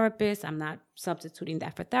licensed therapist. I'm not substituting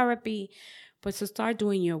that for therapy, but to start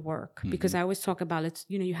doing your work because I always talk about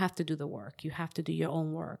you have to do the work. You have to do your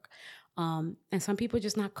own work. And some people are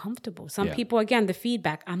just not comfortable. Some people, again, the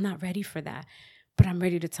feedback, I'm not ready for that, but I'm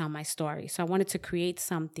ready to tell my story. So I wanted to create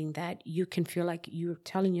something that you can feel like you're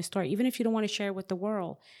telling your story. Even if you don't want to share it with the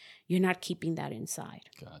world, you're not keeping that inside.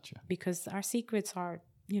 Gotcha. Because our secrets are,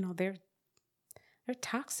 they're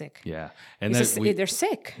toxic. Yeah. And they're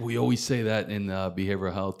sick. We always say that in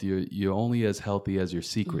behavioral health, you're only as healthy as your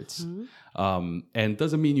secrets. And it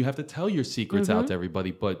doesn't mean you have to tell your secrets out to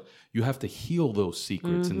everybody, but you have to heal those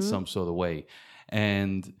secrets in some sort of way.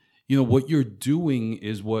 And, what you're doing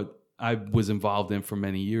is what I was involved in for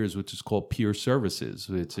many years, which is called peer services,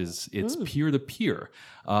 it's peer-to-peer.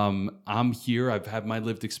 I'm here, I've had my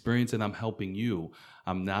lived experience, and I'm helping you.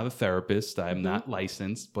 I'm not a therapist. I'm not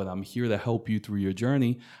licensed, but I'm here to help you through your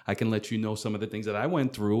journey. I can let you know some of the things that I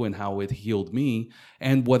went through and how it healed me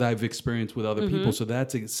and what I've experienced with other people. So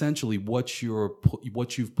that's essentially what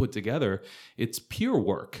you've put together. It's peer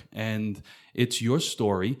work, and it's your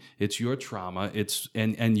story. It's your trauma.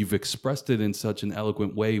 And you've expressed it in such an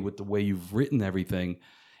eloquent way with the way you've written everything.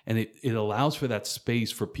 And it allows for that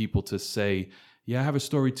space for people to say, yeah, I have a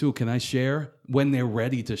story too. Can I share? When they're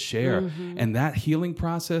ready to share. And that healing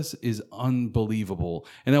process is unbelievable.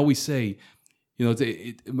 And I always say,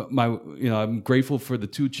 I'm grateful for the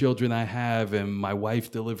 2 children I have and my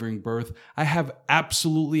wife delivering birth. I have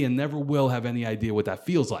absolutely and never will have any idea what that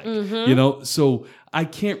feels like. So I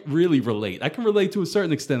can't really relate. I can relate to a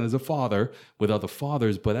certain extent as a father with other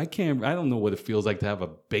fathers, but I don't know what it feels like to have a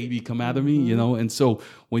baby come out of me, And so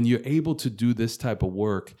when you're able to do this type of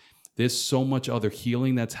work, there's so much other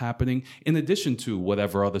healing that's happening in addition to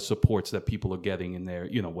whatever other supports that people are getting in there,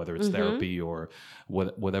 whether it's therapy or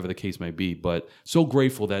whatever the case may be. But so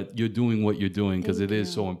grateful that you're doing what you're doing because it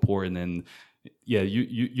is so important. And yeah,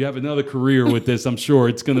 you have another career with this. I'm sure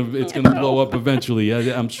it's gonna blow up eventually.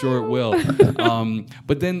 I'm sure it will.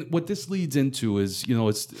 But then what this leads into is,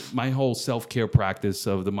 it's my whole self-care practice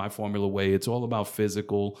of the My Formula Way. It's all about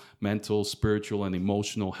physical, mental, spiritual, and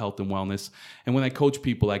emotional health and wellness. And when I coach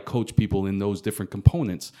people in those different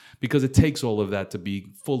components because it takes all of that to be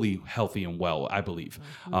fully healthy and well, I believe.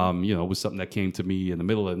 It was something that came to me in the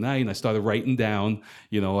middle of the night, and I started writing down.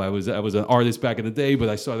 I was an artist back in the day, but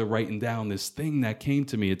I started writing down this thing thing that came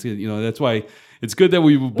to me. It's, that's why it's good that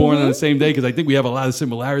we were born on the same day, because I think we have a lot of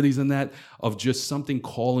similarities in that, of just something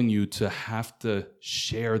calling you to have to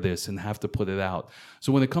share this and have to put it out.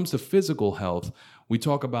 So when it comes to physical health, we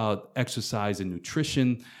talk about exercise and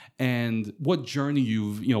nutrition, and what journey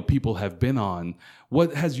people have been on.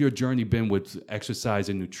 What has your journey been with exercise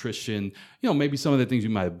and nutrition? Maybe some of the things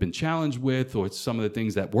you might have been challenged with, or some of the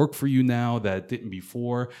things that work for you now that didn't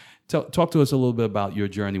before. Talk to us a little bit about your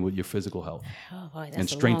journey with your physical health and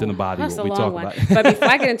strength in the body. That's what we talk about. But before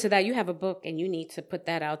I get into that, you have a book, and you need to put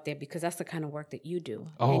that out there, because that's the kind of work that you do.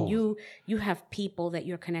 Oh. And you have people that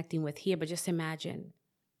you're connecting with here, but just imagine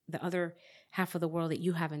the other half of the world that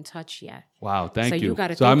you haven't touched yet. Wow, thank you.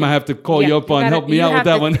 So I might have to call you up on help me out with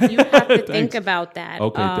that one. You have to think about that.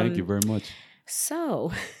 Okay, thank you very much.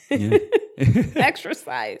 So, Yeah.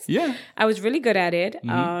 exercise. Yeah. I was really good at it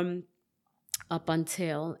up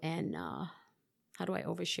until, and how do I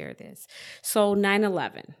overshare this? So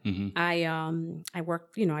 9/11, I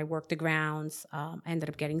worked the grounds. I ended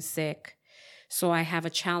up getting sick. So I have a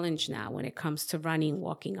challenge now when it comes to running,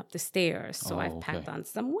 walking up the stairs. So I've packed on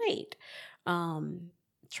some weight.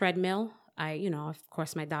 Treadmill. Of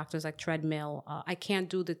course, my doctor's like, treadmill. I can't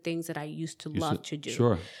do the things that I used to love to do.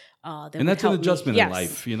 Sure. And that's an adjustment in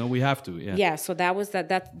life. We have to. Yeah. Yeah. So that was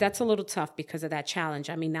that's a little tough because of that challenge.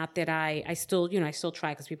 I mean, not that I still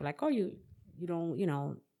try, because people are like, oh, you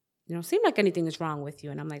don't seem like anything is wrong with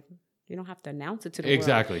you. And I'm like, you don't have to announce it to the world.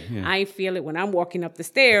 Exactly. Yeah. I feel it when I'm walking up the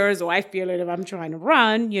stairs, or I feel it if I'm trying to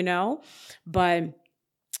run, But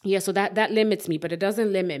yeah, so that limits me, but it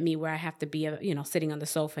doesn't limit me where I have to be, sitting on the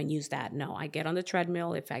sofa and use that. No, I get on the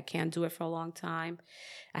treadmill if I can't do it for a long time.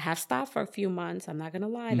 I have stopped for a few months. I'm not going to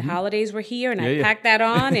lie. The holidays were here, and I packed that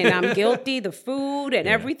on, and I'm guilty, the food and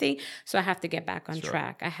everything. So I have to get back on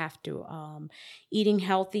track. I have to. Eating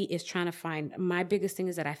healthy is trying to find, my biggest thing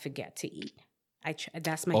is that I forget to eat.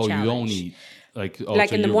 That's my challenge. You don't eat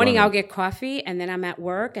like in the morning, I'll get coffee, and then I'm at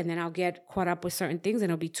work, and then I'll get caught up with certain things, and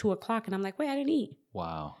it'll be 2:00, and I'm like, wait, I didn't eat.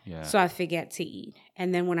 Wow. Yeah. So I forget to eat,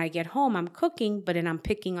 and then when I get home, I'm cooking, but then I'm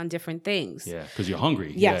picking on different things. Yeah, because you're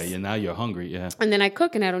hungry. Yes. Yeah. Now you're hungry. Yeah. And then I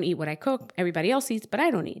cook, and I don't eat what I cook. Everybody else eats, but I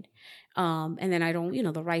don't eat. And then I don't,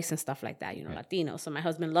 the rice and stuff like that. Latino. So my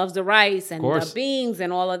husband loves the rice and the beans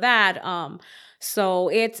and all of that. So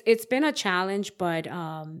it's been a challenge, but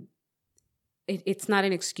it's not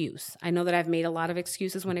an excuse. I know that I've made a lot of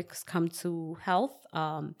excuses when it's come to health,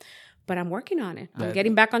 but I'm working on it. I'm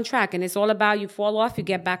getting back on track, and it's all about, you fall off, you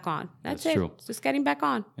get back on. That's it. True. It's just getting back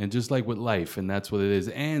on. And just like with life, and that's what it is.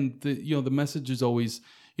 And the message is always,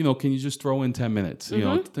 can you just throw in 10 minutes?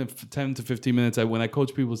 10 to 15 minutes. When I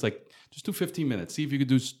coach people, it's like, just do 15 minutes. See if you could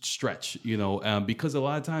do stretch. Because a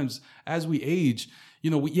lot of times as we age,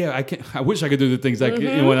 I can't. I wish I could do the things like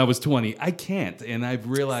when I was 20. I can't, and I've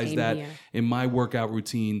realized that in my workout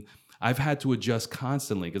routine, I've had to adjust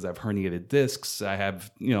constantly because I've herniated discs. I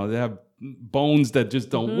have, they have bones that just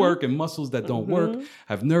don't work and muscles that don't work.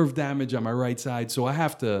 I have nerve damage on my right side, so I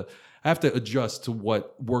have to adjust to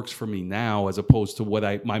what works for me now, as opposed to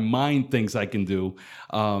what my mind thinks I can do.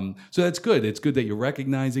 So that's good. It's good that you're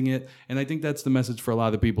recognizing it, and I think that's the message for a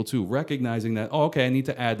lot of people too. Recognizing that, I need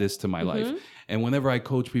to add this to my life. And whenever I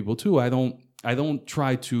coach people too, I don't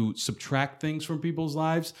try to subtract things from people's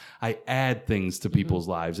lives. I add things to people's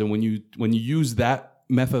lives, and when you use that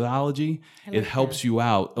methodology, it helps you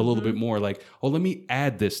out a little bit more. Like, let me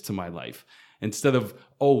add this to my life, instead of,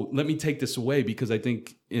 let me take this away. Because I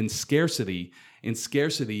think in scarcity,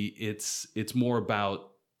 it's more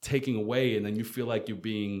about taking away, and then you feel like you're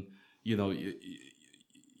being, you're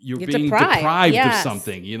being deprived of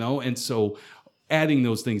something, and so adding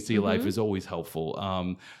those things to your life is always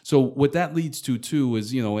helpful. So what that leads to too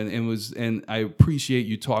is, and I appreciate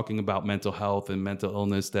you talking about mental health and mental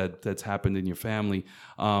illness that's happened in your family,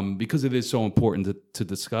 because it is so important to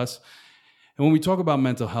discuss. And when we talk about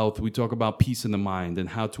mental health, we talk about peace in the mind and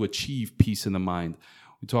how to achieve peace in the mind.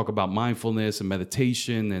 We talk about mindfulness and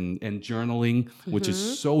meditation and journaling, which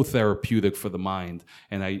is so therapeutic for the mind.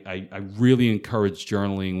 And I really encourage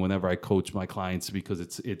journaling whenever I coach my clients, because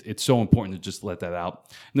it's so important to just let that out.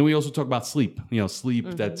 And then we also talk about sleep.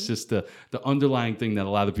 Sleep, that's just the underlying thing that a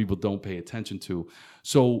lot of people don't pay attention to.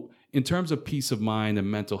 So in terms of peace of mind and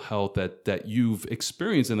mental health that you've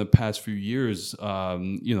experienced in the past few years,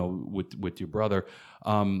 with your brother,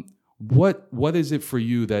 what is it for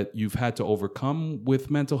you that you've had to overcome with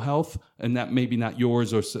mental health, and that maybe not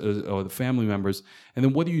yours or the family members? And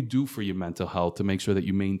then what do you do for your mental health to make sure that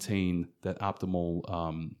you maintain that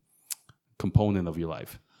optimal component of your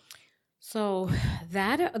life? So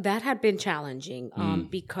that had been challenging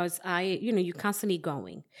because you're constantly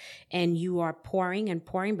going and you are pouring and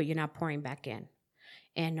pouring, but you're not pouring back in.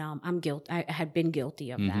 And I had been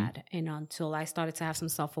guilty of that. And until I started to have some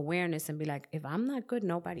self-awareness and be like, if I'm not good,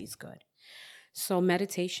 nobody's good. So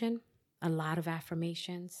meditation, a lot of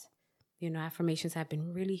affirmations. Affirmations have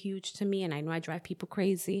been really huge to me, and I know I drive people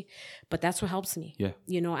crazy, but that's what helps me. Yeah.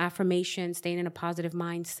 Affirmations, staying in a positive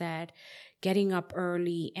mindset, getting up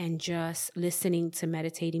early and just listening to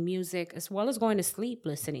meditating music, as well as going to sleep,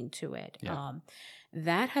 listening to it. Yeah.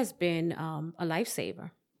 That has been a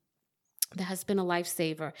lifesaver. That has been a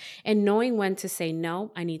lifesaver. And knowing when to say,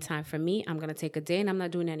 no, I need time for me. I'm going to take a day and I'm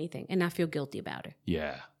not doing anything and not feel guilty about it.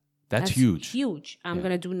 Yeah. That's huge. Huge. I'm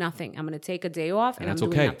going to do nothing. I'm going to take a day off and I'm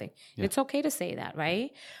doing nothing. Yeah. It's okay to say that,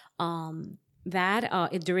 right?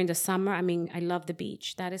 During the summer, I love the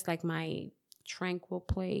beach. That is like my tranquil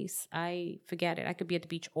place. I forget it. I could be at the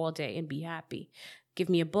beach all day and be happy. Give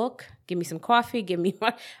me a book, give me some coffee, I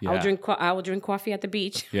will drink coffee at the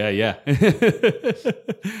beach. Yeah.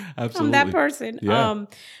 Absolutely. I'm that person. Yeah.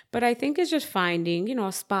 But I think it's just finding,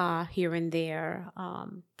 a spa here and there,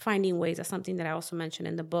 finding ways. That's something that I also mentioned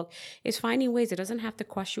in the book, is finding ways. It doesn't have to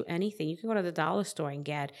cost you anything. You can go to the dollar store and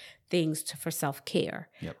get things for self-care.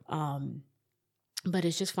 Yep. But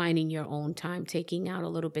it's just finding your own time, taking out a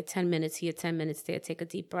little bit, 10 minutes here, 10 minutes there, take a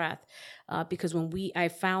deep breath. Because I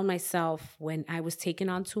found myself when I was taking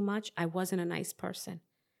on too much, I wasn't a nice person.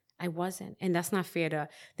 I wasn't. And that's not fair to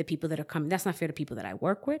the people that are coming. That's not fair to people that I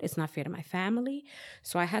work with. It's not fair to my family.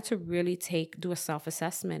 So I had to really do a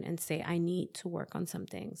self-assessment and say, I need to work on some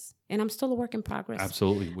things. And I'm still a work in progress.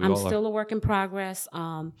 Absolutely. I'm still a work in progress.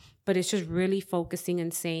 But it's just really focusing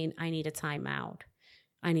and saying, I need a timeout.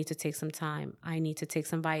 I need to take some time. I need to take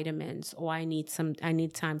some vitamins, or I need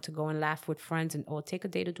time to go and laugh with friends, or take a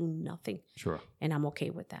day to do nothing. Sure. And I'm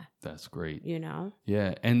okay with that. That's great.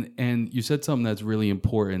 Yeah. And you said something that's really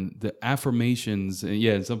important. The affirmations,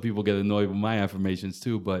 and some people get annoyed with my affirmations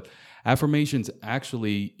too, but affirmations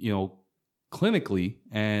actually, clinically,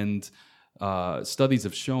 and studies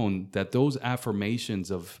have shown that those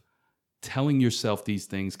affirmations of telling yourself these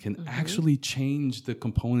things can actually change the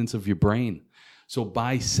components of your brain. So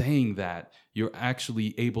by saying that, you're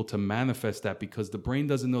actually able to manifest that, because the brain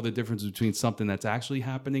doesn't know the difference between something that's actually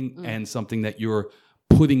happening and something that you're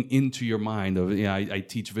putting into your mind. I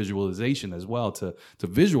teach visualization as well, to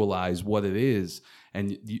visualize what it is.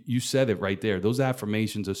 And you said it right there. Those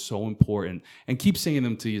affirmations are so important, and keep saying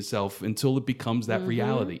them to yourself until it becomes that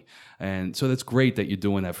reality. And so that's great that you're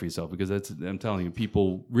doing that for yourself, because I'm telling you,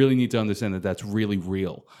 people really need to understand that that's really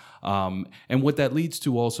real. And what that leads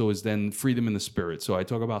to also is then freedom in the spirit. So I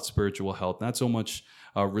talk about spiritual health, not so much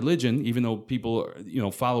religion, even though people,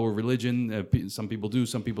 follow a religion. Some people do,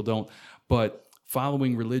 some people don't. But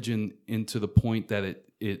following religion into the point that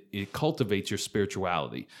it cultivates your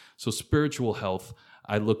spirituality. So spiritual health,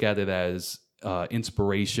 I look at it as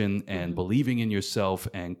inspiration and believing in yourself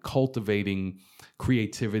and cultivating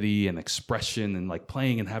creativity and expression and like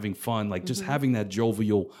playing and having fun, like just having that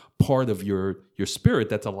jovial part of your spirit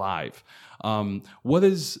that's alive. What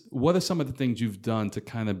are some of the things you've done to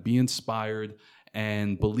kind of be inspired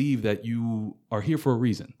and believe that you are here for a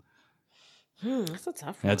reason? That's a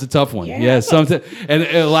tough one. That's a tough one. Yeah. Sometimes, and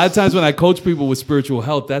a lot of times when I coach people with spiritual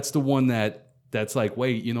health, that's the one that's like,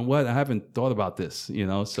 wait, you know what? I haven't thought about this,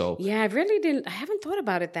 so. Yeah, I really didn't. I haven't thought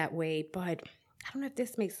about it that way, but I don't know if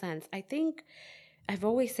this makes sense. I think I've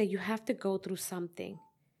always said you have to go through something,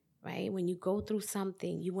 right? When you go through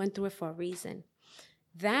something, you went through it for a reason.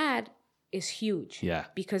 That is huge. Yeah.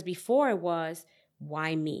 Because before it was,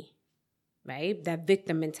 why me? Right? That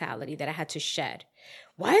victim mentality that I had to shed.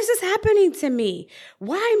 Why is this happening to me?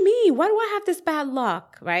 Why me? Why do I have this bad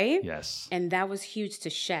luck? Right? Yes. And that was huge to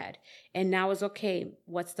shed. And now it's okay.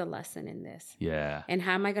 What's the lesson in this? Yeah. And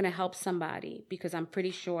how am I going to help somebody? Because I'm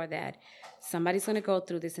pretty sure that somebody's going to go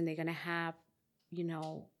through this and they're going to have,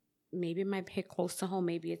 maybe it might hit close to home.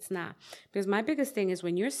 Maybe it's not. Because my biggest thing is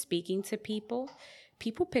when you're speaking to people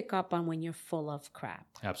pick up on when you're full of crap.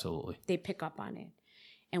 Absolutely. They pick up on it.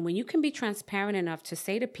 And when you can be transparent enough to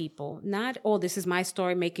say to people, not, oh, this is my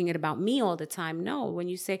story, making it about me all the time. No, when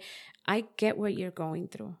you say, I get what you're going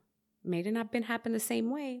through. May it not happen the same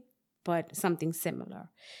way, but something similar.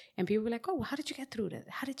 And people were like, oh, well, how did you get through that?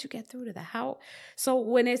 How did you get through to that? How? So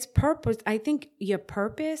when it's purpose, I think your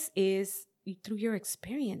purpose is through your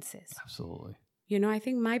experiences. Absolutely. I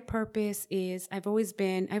think my purpose is I've always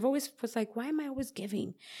was like, why am I always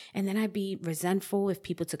giving? And then I'd be resentful if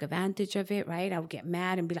people took advantage of it, right? I would get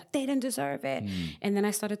mad and be like, they didn't deserve it. And then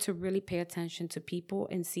I started to really pay attention to people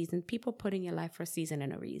in season, people put in your life for a season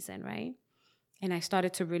and a reason, right? And I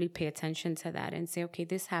started to really pay attention to that and say, okay,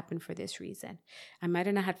 this happened for this reason. I might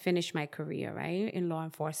have not had finished my career, right, in law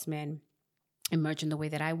enforcement, emerging the way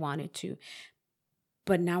that I wanted to.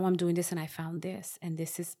 But now I'm doing this and I found this, and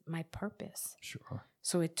this is my purpose. Sure.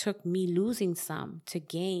 So it took me losing some to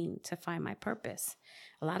gain, to find my purpose.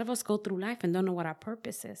 A lot of us go through life and don't know what our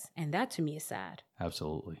purpose is. And that to me is sad.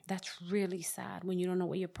 Absolutely. That's really sad when you don't know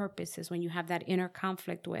what your purpose is, when you have that inner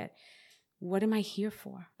conflict with, what am I here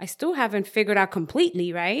for? I still haven't figured out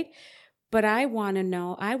completely, right? But I want to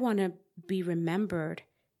know, I want to be remembered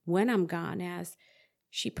when I'm gone as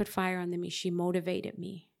she put fire under me. She motivated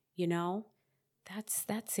me, you know?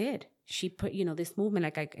 That's it. She put, this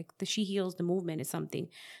movement, She Heals the movement is something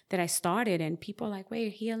that I started, and people are like,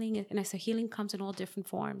 wait, healing? And I said, healing comes in all different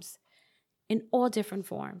forms. In all different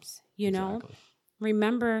forms, you know? Exactly.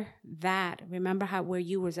 Remember that. Remember where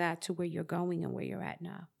you was at to where you're going and where you're at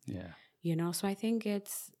now. Yeah. So I think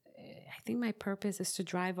my purpose is to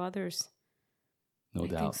drive others. No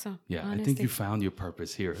doubt. I think so. Yeah, honestly. I think you found your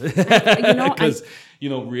purpose here. Because,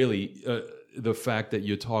 really, the fact that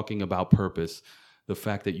you're talking about purpose, the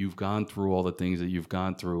fact that you've gone through all the things that you've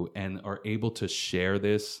gone through and are able to share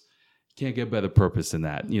this, can't get better purpose than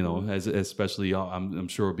that. Especially I'm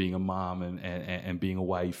sure being a mom and being a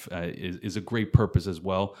wife is a great purpose as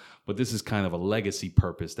well. But this is kind of a legacy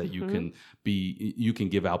purpose that you can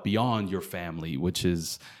give out beyond your family,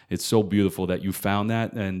 it's so beautiful that you found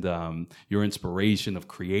that, and your inspiration of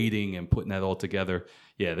creating and putting that all together.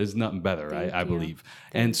 Yeah, there's nothing better, I believe.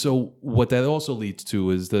 And so what that also leads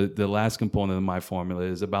to is the last component of my formula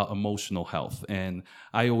is about emotional health. And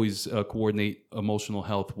I always coordinate emotional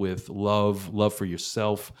health with love for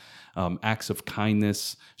yourself, acts of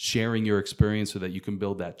kindness, sharing your experience so that you can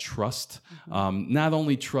build that trust. Not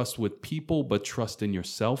only trust with people, but trust in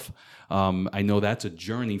yourself. I know that's a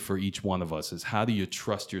journey for each one of us, is how do you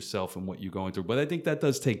trust yourself and what you're going through? But I think that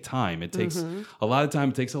does take time. It takes a lot of time.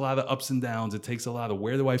 It takes a lot of ups and downs. It takes a lot of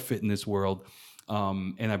where do I fit in this world?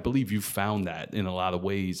 And I believe you found that in a lot of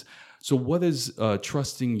ways. So what is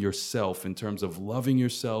trusting yourself in terms of loving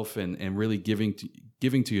yourself and really giving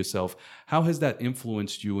to yourself? How has that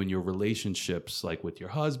influenced you in your relationships, like with your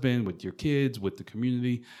husband, with your kids, with the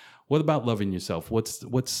community? What about loving yourself?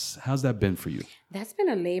 How's that been for you? That's been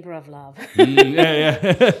a labor of love.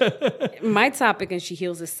 Yeah. My topic in She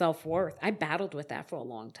Heals is self-worth. I battled with that for a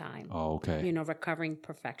long time. Oh, okay. Recovering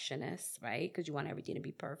perfectionist, right? Because you want everything to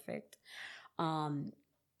be perfect.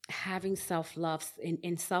 Having self-love,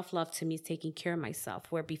 in self-love to me is taking care of myself,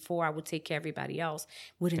 where before I would take care of everybody else,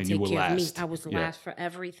 wouldn't take care of me. I was last for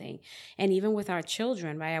everything. And even with our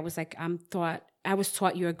children, right? I was like, I was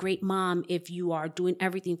taught you're a great mom if you are doing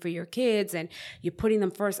everything for your kids and you're putting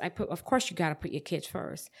them first. Of course you got to put your kids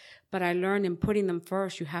first, but I learned in putting them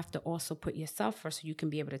first, you have to also put yourself first so you can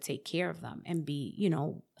be able to take care of them and be,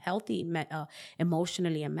 healthy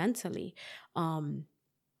emotionally and mentally.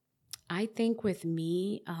 I think with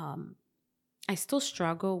me, I still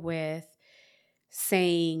struggle with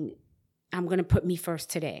saying, I'm going to put me first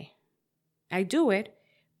today. I do it,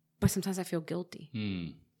 but sometimes I feel guilty.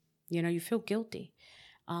 You feel guilty.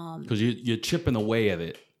 Because you're chipping away at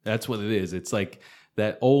it. That's what it is. It's like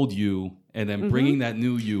that old you and then bringing that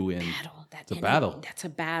new you in. It's a battle. That's a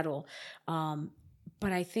battle.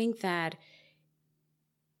 But I think that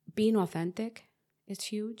being authentic is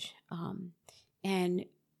huge. And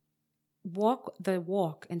walk the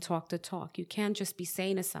walk and talk the talk. You can't just be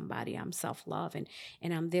saying to somebody, I'm self-love and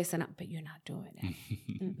I'm this, but you're not doing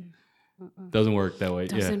it. Doesn't work that way.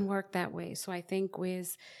 Doesn't work that way. So I think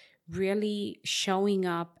with really showing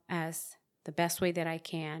up as the best way that I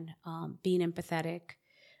can, being empathetic,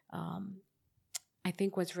 I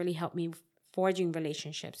think what's really helped me forging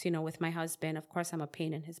relationships, with my husband. Of course, I'm a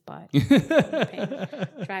pain in his butt.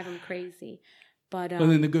 Drive him crazy. But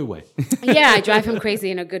in a good way. Yeah, I drive him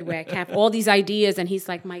crazy in a good way. I have all these ideas, and he's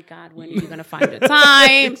like, my God, when are you going to find the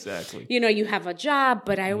time? Exactly. You have a job,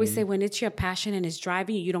 but I always say when it's your passion and it's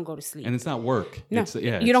driving you, you don't go to sleep. And it's not work. No,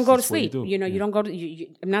 you don't go to sleep. You don't go to,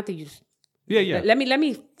 not that you... Yeah. Let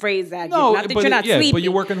me phrase that. No, not that you're not sleeping. But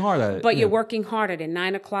you're working hard at it. But you're working hard at it.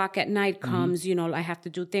 9:00 at night comes, I have to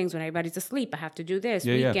do things when everybody's asleep. I have to do this.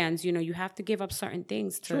 Weekends, you have to give up certain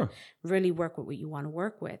things to really work with what you want to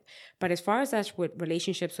work with. But as far as that's with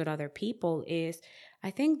relationships with other people is,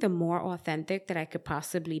 I think the more authentic that I could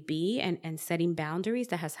possibly be and setting boundaries,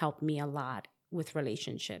 that has helped me a lot with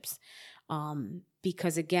relationships.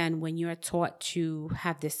 Because again, when you're taught to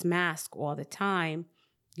have this mask all the time,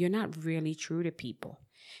 you're not really true to people.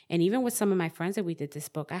 And even with some of my friends that we did this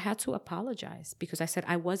book, I had to apologize because I said,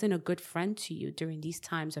 I wasn't a good friend to you during these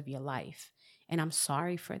times of your life. And I'm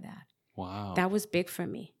sorry for that. Wow. That was big for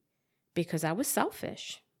me because I was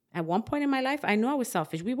selfish. At one point in my life, I knew I was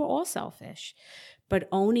selfish. We were all selfish. But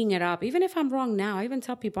owning it up, even if I'm wrong now, I even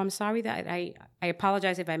tell people, I'm sorry that I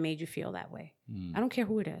apologize if I made you feel that way. I don't care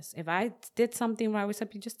who it is. If I did something where I was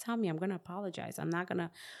happy, just tell me. I'm going to apologize. I'm not going to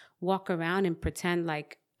walk around and pretend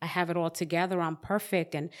like I have it all together. I'm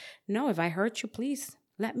perfect. And no, if I hurt you, please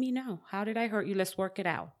let me know. How did I hurt you? Let's work it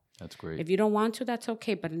out. That's great. If you don't want to, that's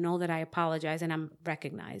okay. But know that I apologize and I'm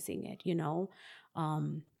recognizing it, you know.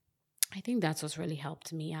 I think that's what's really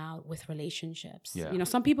helped me out with relationships. Yeah. You know,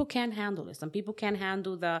 some people can't handle it. Some people can't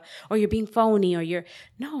handle or you're being phony, or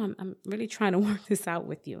I'm really trying to work this out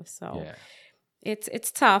with you. So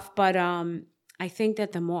it's tough, but I think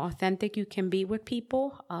that the more authentic you can be with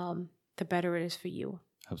people, the better it is for you.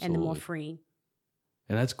 Absolutely. And the more freeing.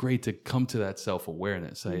 And that's great to come to that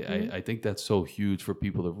self-awareness. I think that's so huge for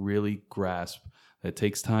people to really grasp. It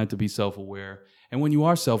takes time to be self-aware. And when you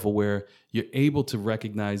are self-aware, you're able to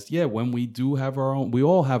recognize, when we do have our own, we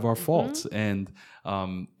all have our faults. And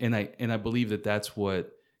I believe that that's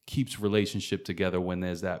what keeps relationship together, when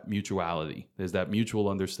there's that mutuality, there's that mutual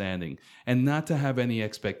understanding, and not to have any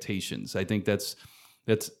expectations. I think that's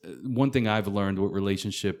one thing I've learned with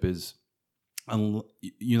relationship is, do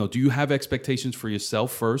you have expectations for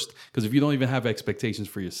yourself first? Because if you don't even have expectations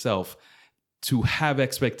for yourself, to have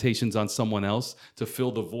expectations on someone else to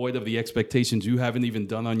fill the void of the expectations you haven't even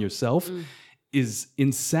done on yourself is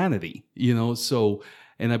insanity, So,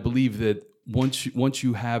 and I believe that once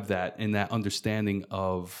you have that and that understanding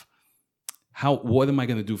of what am I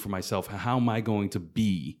going to do for myself? How am I going to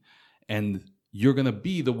be? And you're going to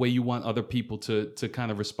be the way you want other people to kind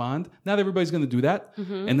of respond. Not everybody's going to do that,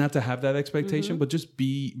 and not to have that expectation, but just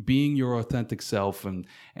being your authentic self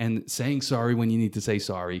and saying sorry when you need to say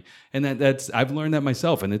sorry. And that's I've learned that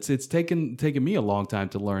myself, and it's taken me a long time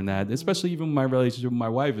to learn that, especially even my relationship with my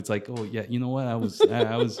wife. It's like, oh yeah, you know what? I was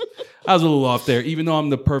a little off there, even though I'm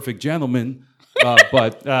the perfect gentleman,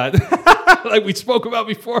 but like we spoke about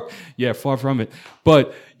before, far from it.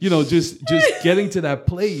 But just getting to that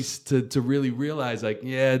place to really realize, like,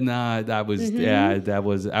 I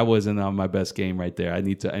wasn't on my best game right there. I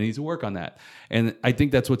need to work on that. And I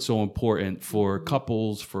think that's what's so important for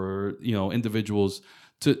couples, for individuals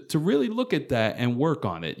to really look at that and work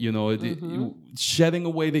on it. Shedding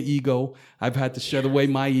away the ego. I've had to shed away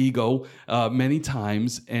my ego many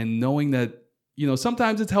times, and knowing that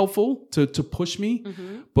sometimes it's helpful to push me,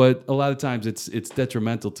 but a lot of times it's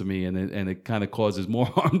detrimental to me, and it kind of causes more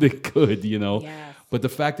harm than good, Yes. But the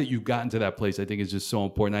fact that you've gotten to that place, I think, is just so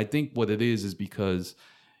important. I think what it is because,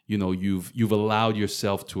 you've allowed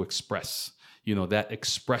yourself to express, that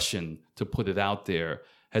expression, to put it out there,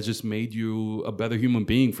 has just made you a better human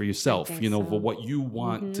being for yourself, for what you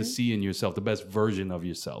want to see in yourself, the best version of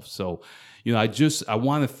yourself. So, I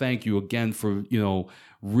want to thank you again for,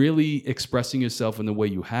 really expressing yourself in the way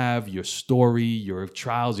you have, your story, your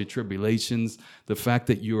trials, your tribulations, the fact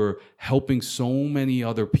that you're helping so many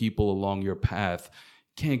other people along your path.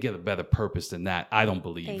 Can't get a better purpose than that, I don't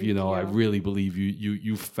believe. Thank you. I really believe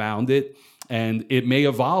you found it, and it may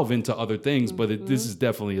evolve into other things, but this is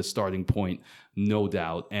definitely a starting point, no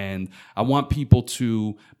doubt. And I want people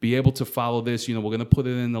to be able to follow this. We're going to put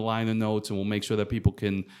it in the liner notes, and we'll make sure that people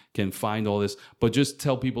can find all this. But just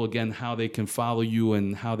tell people again how they can follow you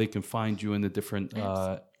and how they can find you in the different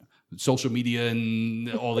social media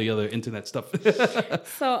and all the other internet stuff.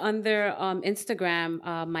 So under Instagram,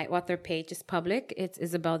 my author page is public. It's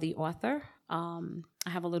Isabel the author. I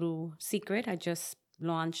have a little secret. I just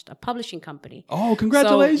launched a publishing company. Oh,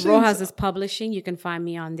 congratulations. So Rojas is publishing. You can find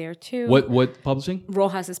me on there too. What publishing?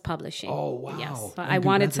 Rojas is publishing. Oh, wow. Yes. So I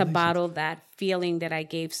wanted to bottle that feeling that I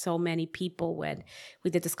gave so many people when we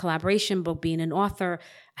did this collaboration book, being an author.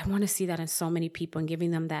 I want to see that in so many people and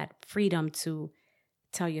giving them that freedom to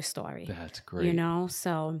tell your story. That's great.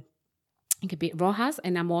 So it could be Rojas,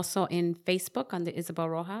 and I'm also in Facebook under Isabel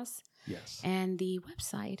Rojas. Yes. And the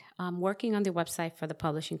website. I'm working on the website for the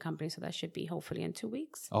publishing company, so that should be hopefully in 2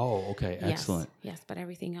 weeks. Oh, okay. Excellent. Yes, but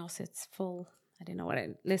everything else, it's full. I didn't know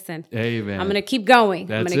listen. Hey, man. I'm going to keep going.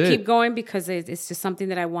 That's I'm going to keep going because it's just something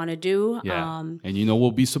that I want to do. Yeah. And we'll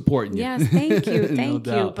be supporting you. Yes, thank you. Thank No you.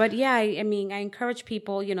 doubt. But I encourage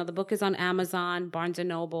people, the book is on Amazon, Barnes and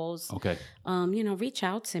Nobles. Okay. Reach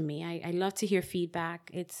out to me. I love to hear feedback.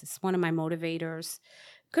 It's one of my motivators,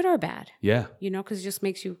 good or bad. Yeah. Because it just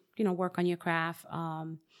makes you, work on your craft.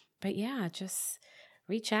 But just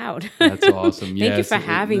reach out. That's awesome. Thank you for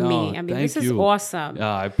having me. This is awesome.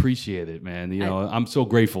 I appreciate it, man. I'm so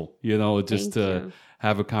grateful, just to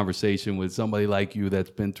have a conversation with somebody like you that's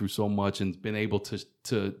been through so much and been able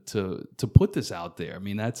to put this out there.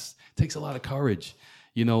 Takes a lot of courage,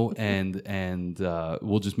 and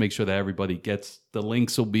we'll just make sure that everybody gets the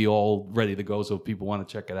links. Will be all ready to go. So if people want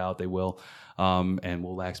to check it out, they will. And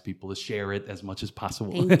we'll ask people to share it as much as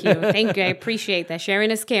possible. Thank you. I appreciate that.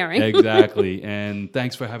 Sharing is caring. Exactly. And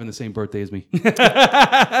thanks for having the same birthday as me.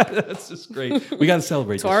 That's just great. We got to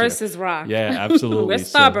celebrate Taurus this year. is rock. Yeah, absolutely. We're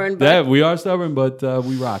stubborn. But... Yeah, we are stubborn, but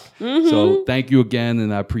we rock. So thank you again,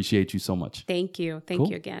 and I appreciate you so much. Thank you. Thank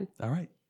you again. All right.